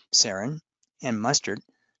sarin and mustard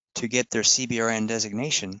to get their CBRN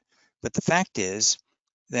designation. But the fact is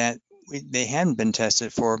that they hadn't been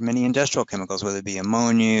tested for many industrial chemicals, whether it be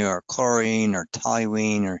ammonia or chlorine or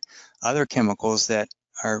toluene or other chemicals that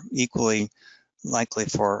are equally likely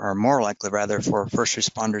for, or more likely rather, for first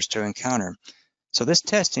responders to encounter. So this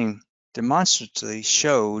testing demonstratively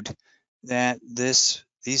showed that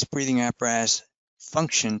these breathing apparatus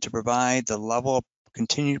function to provide the level of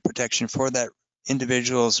continued protection for that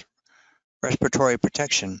individual's respiratory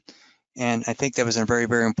protection. And I think that was a very,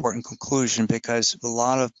 very important conclusion, because a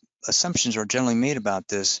lot of assumptions are generally made about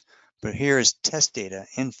this, but here is test data,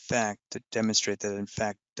 in fact, to demonstrate that it in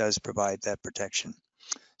fact does provide that protection.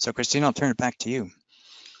 So Christine, I'll turn it back to you.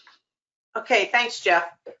 Okay, thanks, Jeff.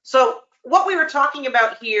 So what we were talking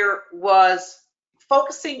about here was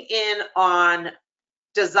focusing in on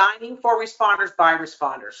designing for responders by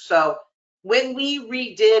responders. So when we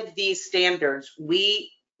redid these standards,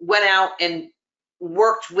 we went out and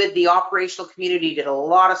worked with the operational community, did a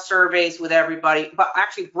lot of surveys with everybody, but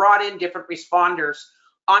actually brought in different responders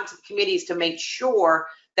onto the committees to make sure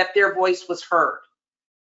that their voice was heard.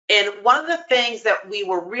 And one of the things that we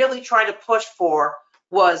were really trying to push for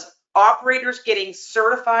was operators getting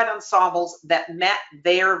certified ensembles that met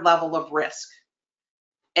their level of risk.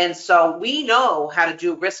 And so we know how to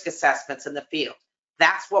do risk assessments in the field.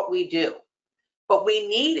 That's what we do. But we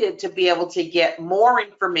needed to be able to get more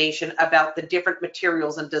information about the different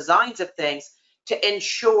materials and designs of things to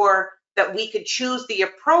ensure that we could choose the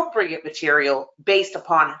appropriate material based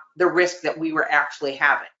upon the risk that we were actually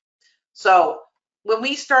having. So when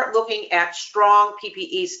we start looking at strong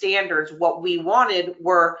PPE standards, what we wanted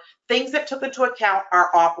were things that took into account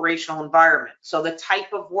our operational environment. So the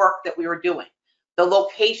type of work that we were doing, the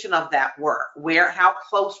location of that work, how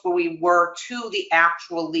close we were to the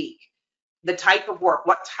actual leak, the type of work,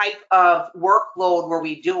 what type of workload were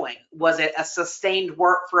we doing? Was it a sustained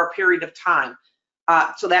work for a period of time?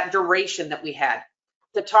 So that duration that we had.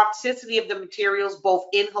 The toxicity of the materials, both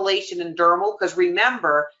inhalation and dermal, because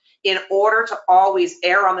remember, in order to always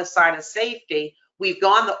err on the side of safety, we've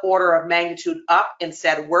gone the order of magnitude up and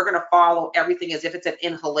said we're going to follow everything as if it's an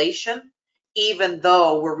inhalation, even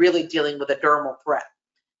though we're really dealing with a dermal threat.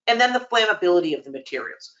 And then the flammability of the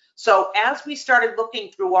materials. So as we started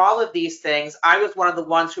looking through all of these things, I was one of the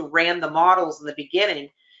ones who ran the models in the beginning,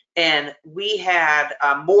 and we had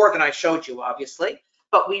more than I showed you, obviously,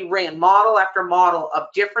 but we ran model after model of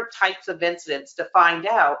different types of incidents to find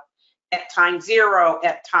out at time 0,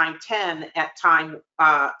 at time 10, at time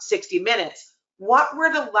 60 minutes, what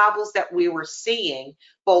were the levels that we were seeing,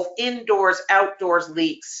 both indoors, outdoors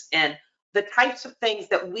leaks, and the types of things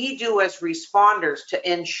that we do as responders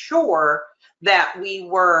to ensure that we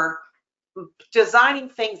were designing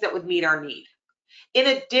things that would meet our need. In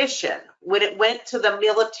addition, when it went to the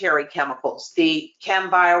military chemicals, the chem,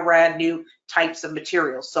 bio, rad, nuke types of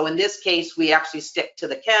materials. So in this case, we actually stick to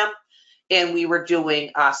the chem, and we were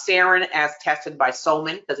doing sarin as tested by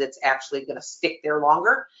Soman, because it's actually going to stick there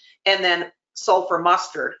longer, and then sulfur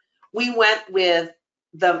mustard. We went with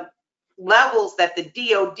the levels that the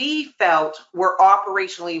DoD felt were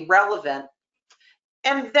operationally relevant,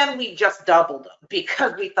 and then we just doubled them,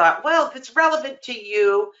 because we thought, well, if it's relevant to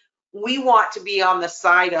you, we want to be on the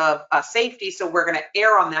side of safety, so we're going to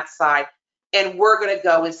err on that side, and we're going to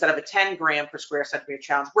go, instead of a 10 gram per square centimeter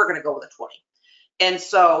challenge, we're going to go with a 20. And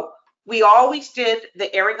so we always did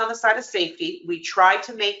the erring on the side of safety. We tried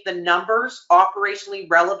to make the numbers operationally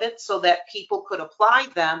relevant so that people could apply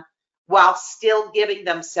them while still giving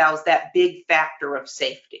themselves that big factor of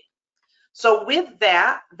safety. So with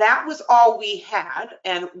that, that was all we had,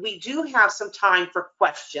 and we do have some time for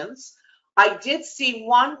questions. I did see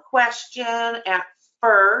one question at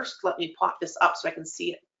first. Let me pop this up so I can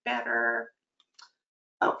see it better.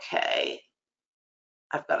 Okay,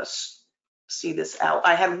 I've got to see this out.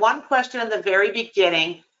 I had one question in the very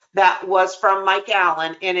beginning that was from Mike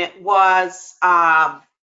Allen, and it was,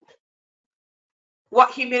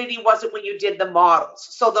 what humidity was it when you did the models?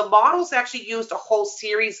 So the models actually used a whole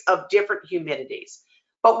series of different humidities,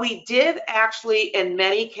 but we did actually, in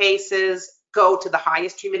many cases, go to the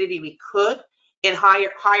highest humidity we could in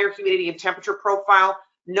higher humidity and temperature profile,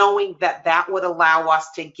 knowing that that would allow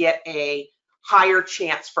us to get a higher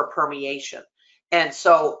chance for permeation. And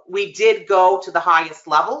so we did go to the highest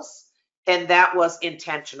levels, and that was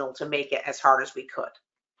intentional to make it as hard as we could.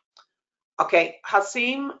 Okay,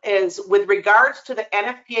 Hasim is, with regards to the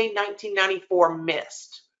NFPA 1994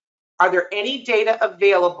 mist, are there any data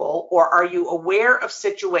available, or are you aware of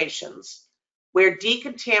situations where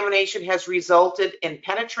decontamination has resulted in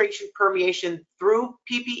penetration permeation through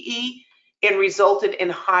PPE and resulted in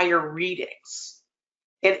higher readings?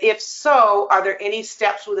 And if so, are there any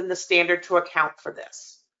steps within the standard to account for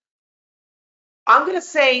this? I'm going to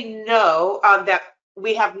say no, that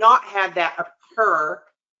we have not had that occur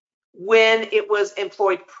when it was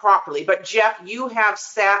employed properly. But Jeff, you have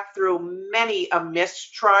sat through many a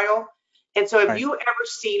mist trial. And so have you ever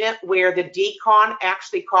seen it where the decon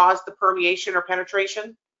actually caused the permeation or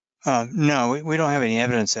penetration? No, we don't have any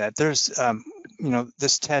evidence of that. There's,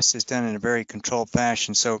 this test is done in a very controlled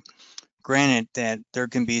fashion. So granted that there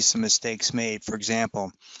can be some mistakes made. For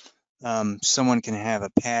example, someone can have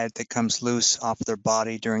a pad that comes loose off their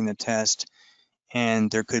body during the test, and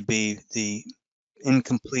there could be the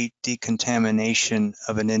incomplete decontamination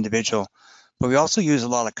of an individual. But we also use a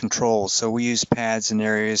lot of controls. So we use pads in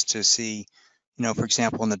areas to see, for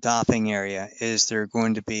example, in the doffing area, is there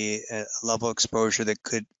going to be a level exposure that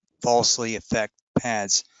could falsely affect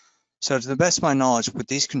pads? So to the best of my knowledge, with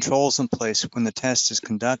these controls in place, when the test is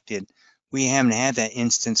conducted, we haven't had that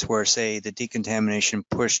instance where, say, the decontamination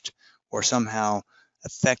pushed or somehow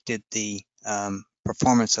affected the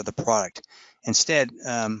performance of the product. Instead,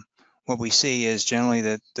 what we see is generally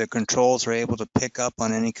that the controls are able to pick up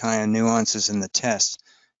on any kind of nuances in the test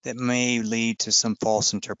that may lead to some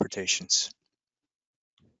false interpretations.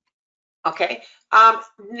 Okay.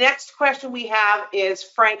 Next question we have is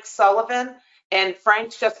Frank Sullivan. And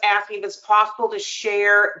Frank's just asking if it's possible to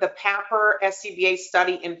share the PAPR SCBA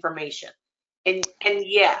study information. And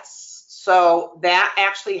yes, so that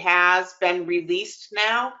actually has been released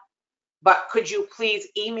now, but could you please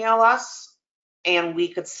email us and we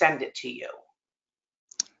could send it to you?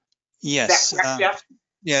 Yes. Is that correct, Jeff?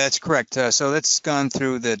 Yeah, that's correct. So that's gone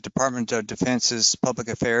through the Department of Defense's Public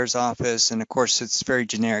Affairs Office. And of course, it's very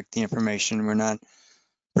generic, the information. We're not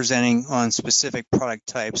presenting on specific product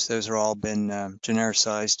types. Those are all been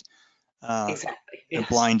genericized exactly. and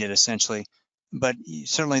blinded essentially. But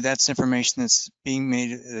certainly that's information that's being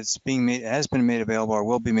made, has been made available or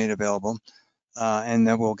will be made available. And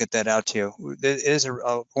then we'll get that out to you. It is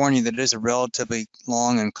I'll warn you that it is a relatively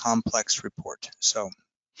long and complex report. So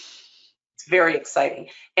it's very exciting.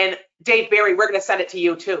 And Dave Barry, we're going to send it to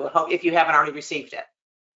you too, if you haven't already received it.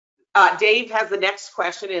 Dave has the next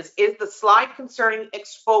question is the slide concerning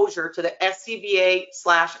exposure to the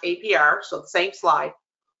SCBA/APR, so the same slide,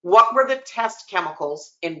 what were the test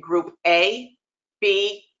chemicals in group A,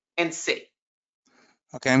 B, and C?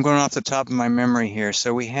 Okay, I'm going off the top of my memory here.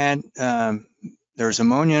 So we had, there's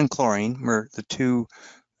ammonia and chlorine were the two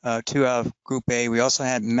out of group A. We also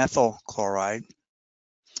had methyl chloride.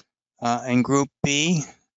 In group B,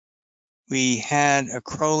 we had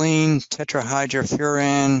acrolein,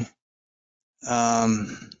 tetrahydrofuran,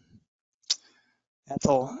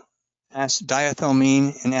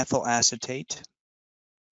 diethylamine, and ethyl acetate.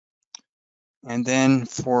 And then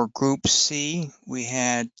for group C, we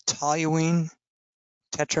had toluene,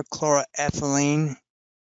 tetrachloroethylene,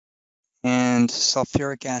 and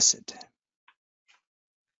sulfuric acid.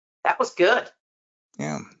 That was good.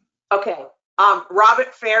 Yeah. Okay.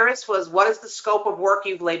 Robert Ferris was, what is the scope of work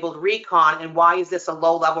you've labeled recon and why is this a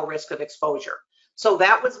low level risk of exposure? So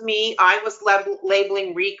that was me. I was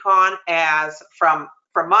labeling recon as from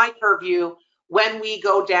my purview, when we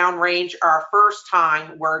go downrange our first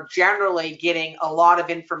time, we're generally getting a lot of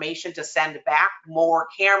information to send back, more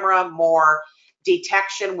camera, more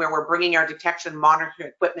detection, where we're bringing our detection monitoring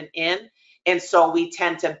equipment in. And so we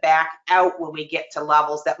tend to back out when we get to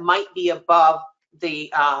levels that might be above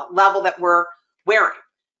the level that we're wearing.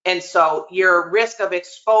 And so your risk of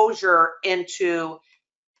exposure into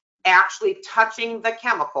actually touching the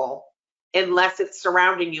chemical, unless it's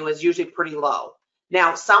surrounding you, is usually pretty low.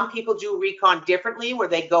 Now, some people do recon differently, where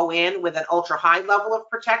they go in with an ultra high level of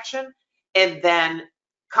protection and then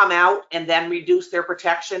come out and then reduce their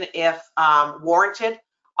protection if warranted.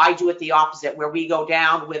 I do it the opposite, where we go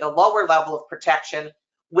down with a lower level of protection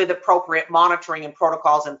with appropriate monitoring and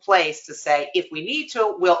protocols in place to say, if we need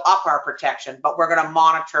to, we'll up our protection, but we're going to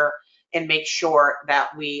monitor and make sure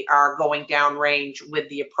that we are going downrange with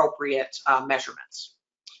the appropriate measurements.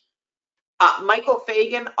 Michael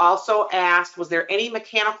Fagan also asked, was there any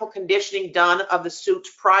mechanical conditioning done of the suits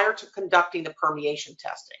prior to conducting the permeation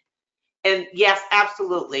testing? And yes,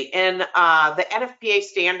 absolutely. In the NFPA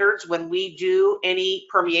standards, when we do any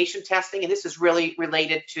permeation testing, and this is really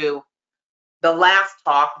related to the last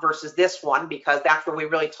talk versus this one, because that's where we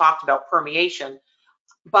really talked about permeation.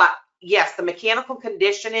 But yes, the mechanical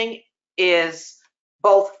conditioning is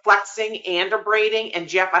both flexing and abrading. And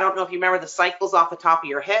Jeff, I don't know if you remember the cycles off the top of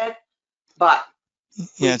your head, but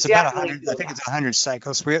yeah, it's about 100. I think it's 100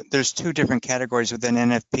 cycles. There's two different categories within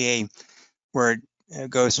NFPA where it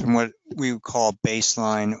goes from what we would call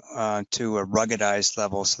baseline to a ruggedized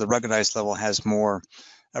level. So the ruggedized level has more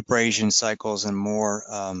abrasion cycles and more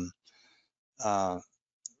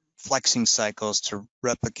flexing cycles to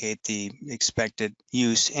replicate the expected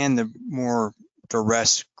use and the more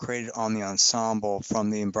duress created on the ensemble from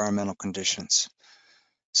the environmental conditions.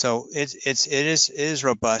 So it is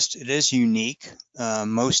robust. It is unique.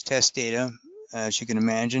 Most test data, as you can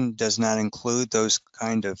imagine, does not include those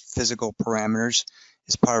kind of physical parameters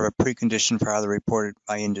as part of a precondition for how they're reported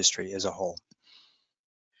by industry as a whole.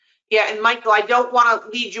 Yeah, and Michael, I don't want to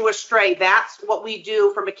lead you astray. That's what we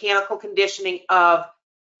do for mechanical conditioning of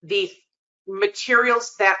the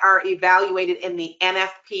materials that are evaluated in the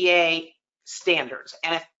NFPA standards,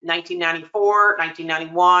 1994,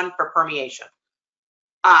 1991 for permeation.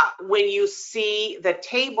 When you see the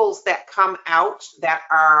tables that come out that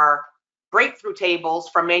are breakthrough tables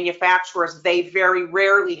from manufacturers, they very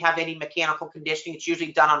rarely have any mechanical conditioning. It's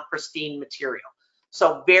usually done on pristine material.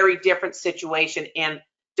 So very different situation. And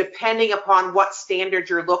depending upon what standard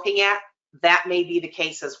you're looking at, that may be the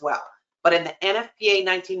case as well. But in the NFPA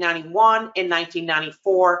 1991 and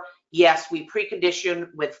 1994, yes, we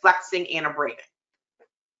precondition with flexing and abrading.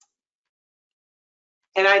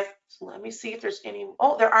 And let me see if there's any,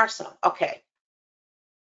 oh, there are some, okay.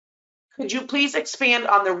 Could you please expand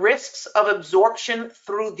on the risks of absorption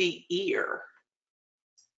through the ear?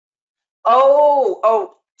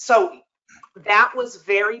 So that was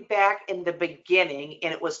very back in the beginning,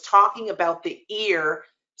 and it was talking about the ear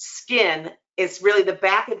skin. It's really the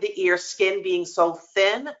back of the ear skin being so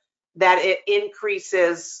thin that it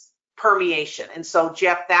increases permeation. And so,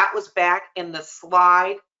 Jeff, that was back in the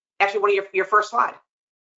slide, actually one of your first slide.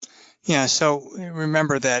 Yeah, so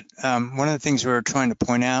remember that one of the things we were trying to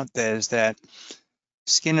point out is that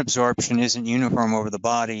skin absorption isn't uniform over the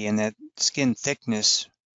body, and that skin thickness,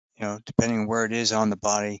 depending on where it is on the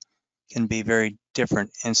body, can be very different.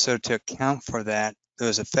 And so to account for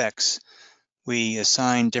those effects, we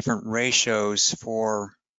assign different ratios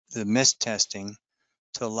for the mist testing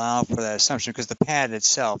to allow for that assumption, because the pad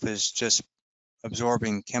itself is just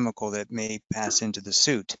absorbing chemical that may pass into the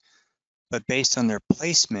suit. But based on their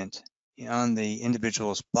placement on the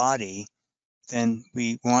individual's body, then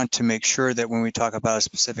we want to make sure that when we talk about a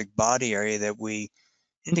specific body area, that we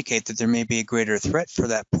indicate that there may be a greater threat for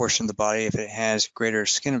that portion of the body if it has greater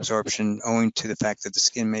skin absorption, owing to the fact that the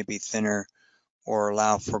skin may be thinner or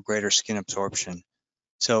allow for greater skin absorption.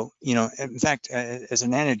 So, in fact, as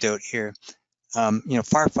an anecdote here,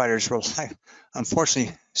 firefighters rely,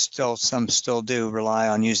 unfortunately, some still do rely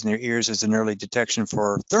on using their ears as an early detection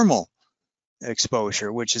for thermal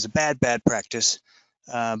exposure, which is a bad practice,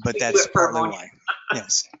 but that's partly why.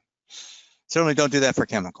 Yes, certainly don't do that for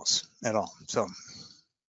chemicals at all. So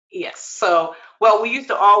yes, so well, we used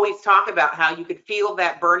to always talk about how you could feel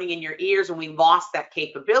that burning in your ears, and we lost that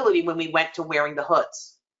capability when we went to wearing the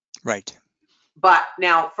hoods. Right. But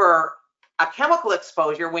now for a chemical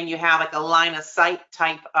exposure, when you have like a line of sight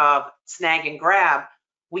type of snag and grab,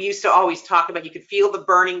 we used to always talk about you could feel the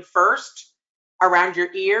burning first around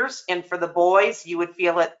your ears, and for the boys, you would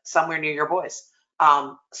feel it somewhere near your boys.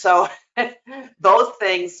 So those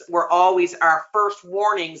things were always our first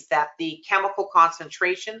warnings that the chemical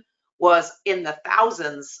concentration was in the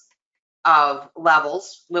thousands of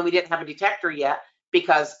levels when we didn't have a detector yet,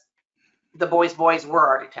 because the boys were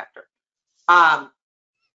our detector.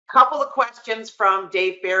 Couple of questions from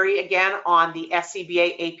Dave Berry again on the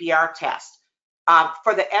SCBA APR test.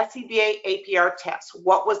 For the SCBA APR test,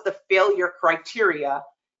 what was the failure criteria,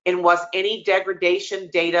 and was any degradation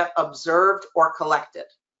data observed or collected?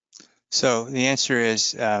 So the answer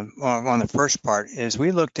is, on the first part, is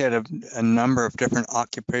we looked at a number of different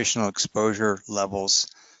occupational exposure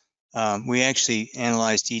levels. We actually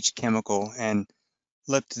analyzed each chemical and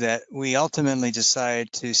looked at. We ultimately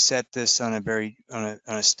decided to set this on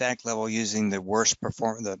a stack level using the worst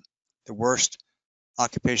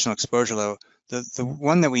occupational exposure level. The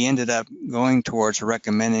one that we ended up going towards or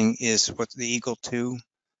recommending is what the Eagle 2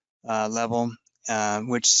 level,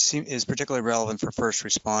 which is particularly relevant for first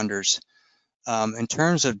responders. In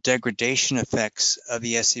terms of degradation effects of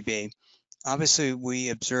the SCBA, obviously we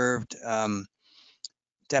observed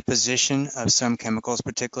deposition of some chemicals,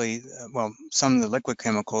 particularly, well, some of the liquid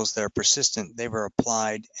chemicals that are persistent. They were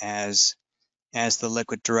applied as the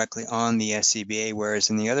liquid directly on the SCBA, whereas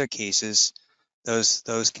in the other cases,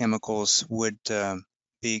 those chemicals would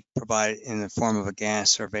be provided in the form of a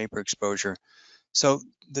gas or vapor exposure. So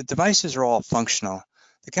the devices are all functional.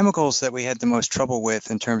 The chemicals that we had the most trouble with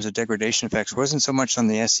in terms of degradation effects wasn't so much on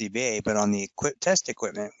the SCBA, but on the test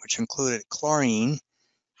equipment, which included chlorine,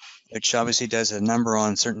 which obviously does a number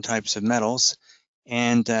on certain types of metals,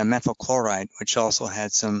 and methyl chloride, which also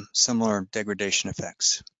had some similar degradation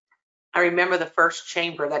effects. I remember the first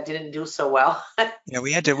chamber that didn't do so well. Yeah,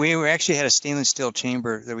 we actually had a stainless steel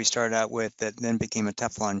chamber that we started out with that then became a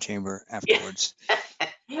Teflon chamber afterwards.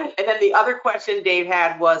 And then the other question Dave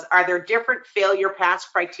had was, are there different failure pass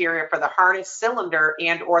criteria for the harness cylinder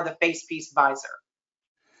and or the facepiece visor?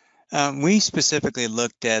 We specifically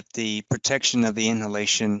looked at the protection of the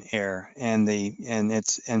inhalation air, and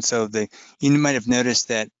so you might have noticed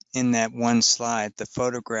that in that one slide, the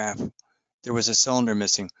photograph, there was a cylinder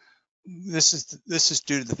missing. This is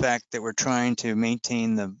due to the fact that we're trying to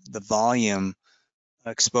maintain the volume,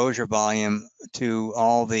 exposure volume to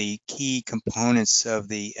all the key components of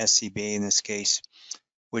the SCBA in this case,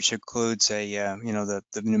 which includes the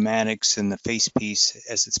pneumatics and the face piece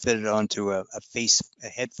as it's fitted onto a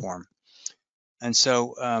head form. And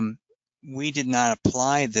so we did not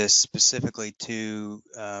apply this specifically to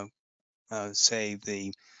say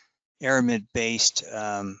the aramid-based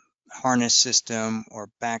harness system or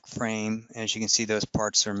back frame. As you can see, those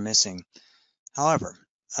parts are missing. However,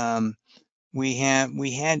 we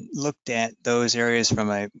had looked at those areas from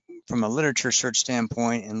a literature search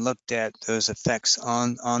standpoint and looked at those effects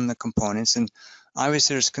on the components, and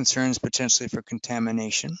obviously there's concerns potentially for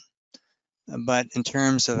contamination, but in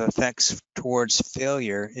terms of effects towards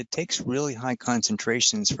failure, it takes really high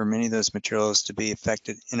concentrations for many of those materials to be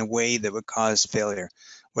affected in a way that would cause failure,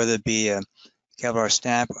 whether it be a Kevlar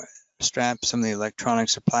strap, some of the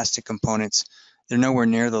electronics or plastic components. They're nowhere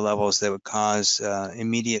near the levels that would cause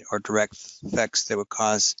immediate or direct effects that would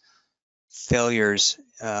cause failures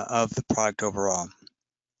of the product overall.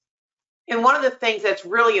 And one of the things that's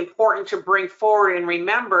really important to bring forward and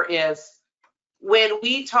remember is when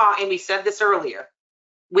we talk, and we said this earlier,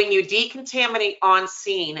 when you decontaminate on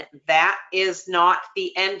scene, that is not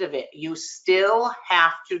the end of it. You still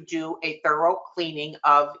have to do a thorough cleaning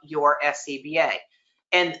of your SCBA.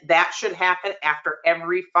 And that should happen after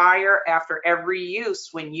every fire, after every use.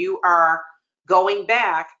 When you are going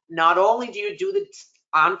back, not only do you do the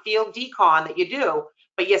on-field decon that you do,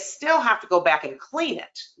 but you still have to go back and clean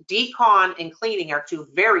it. Decon and cleaning are two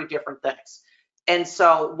very different things. And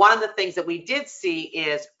so one of the things that we did see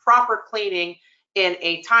is proper cleaning in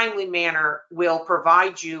a timely manner will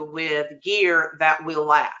provide you with gear that will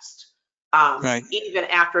last, Right. even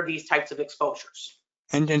after these types of exposures.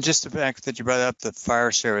 And just the fact that you brought up the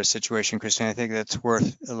fire service situation, Christine, I think that's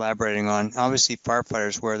worth elaborating on. Obviously,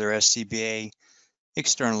 firefighters wear their SCBA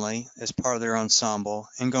externally as part of their ensemble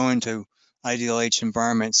and go into ideal H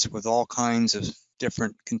environments with all kinds of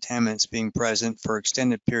different contaminants being present for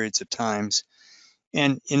extended periods of times.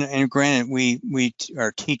 And granted, we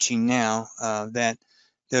are teaching now that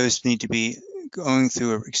those need to be going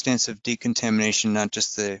through extensive decontamination, not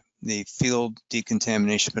just the field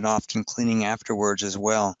decontamination, but often cleaning afterwards as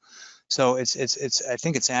well. So I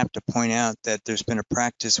think it's apt to point out that there's been a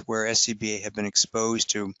practice where SCBA have been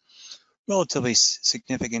exposed to relatively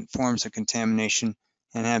significant forms of contamination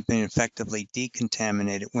and have been effectively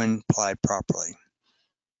decontaminated when applied properly.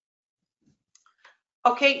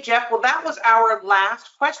 Okay, Jeff, well, that was our last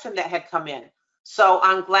question that had come in. So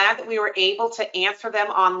I'm glad that we were able to answer them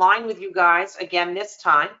online with you guys again this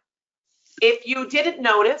time. If you didn't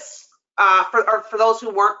notice, for those who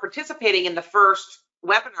weren't participating in the first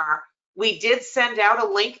webinar, we did send out a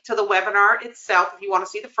link to the webinar itself if you want to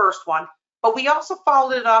see the first one, but we also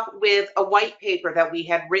followed it up with a white paper that we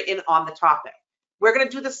had written on the topic. We're going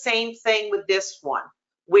to do the same thing with this one,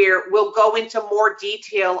 where we'll go into more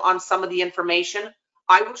detail on some of the information.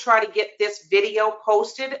 I will try to get this video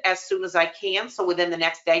posted as soon as I can, so within the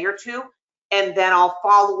next day or two, and then I'll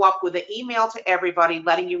follow up with an email to everybody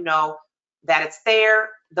letting you know that it's there,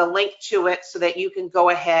 the link to it, so that you can go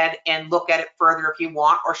ahead and look at it further if you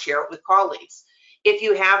want, or share it with colleagues. If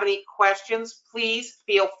you have any questions, please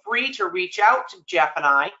feel free to reach out to Jeff and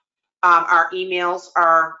I. Our emails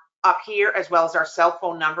are up here, as well as our cell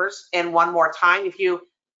phone numbers. And one more time, if you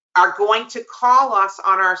are going to call us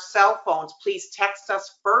on our cell phones, please text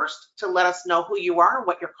us first to let us know who you are and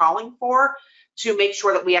what you're calling for, to make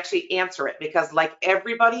sure that we actually answer it, because like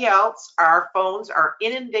everybody else, our phones are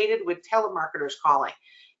inundated with telemarketers calling.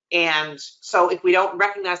 And so if we don't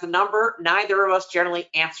recognize the number, neither of us generally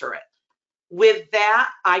answer it. With that,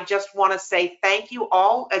 I just want to say thank you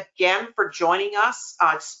all again for joining us,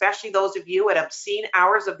 especially those of you at obscene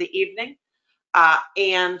hours of the evening.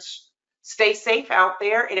 And stay safe out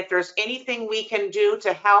there. And if there's anything we can do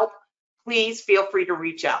to help, please feel free to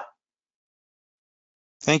reach out.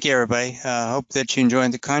 Thank you, everybody. Hope that you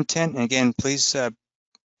enjoyed the content. And again, please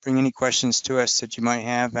bring any questions to us that you might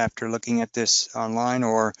have after looking at this online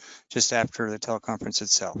or just after the teleconference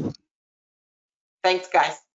itself. Thanks, guys.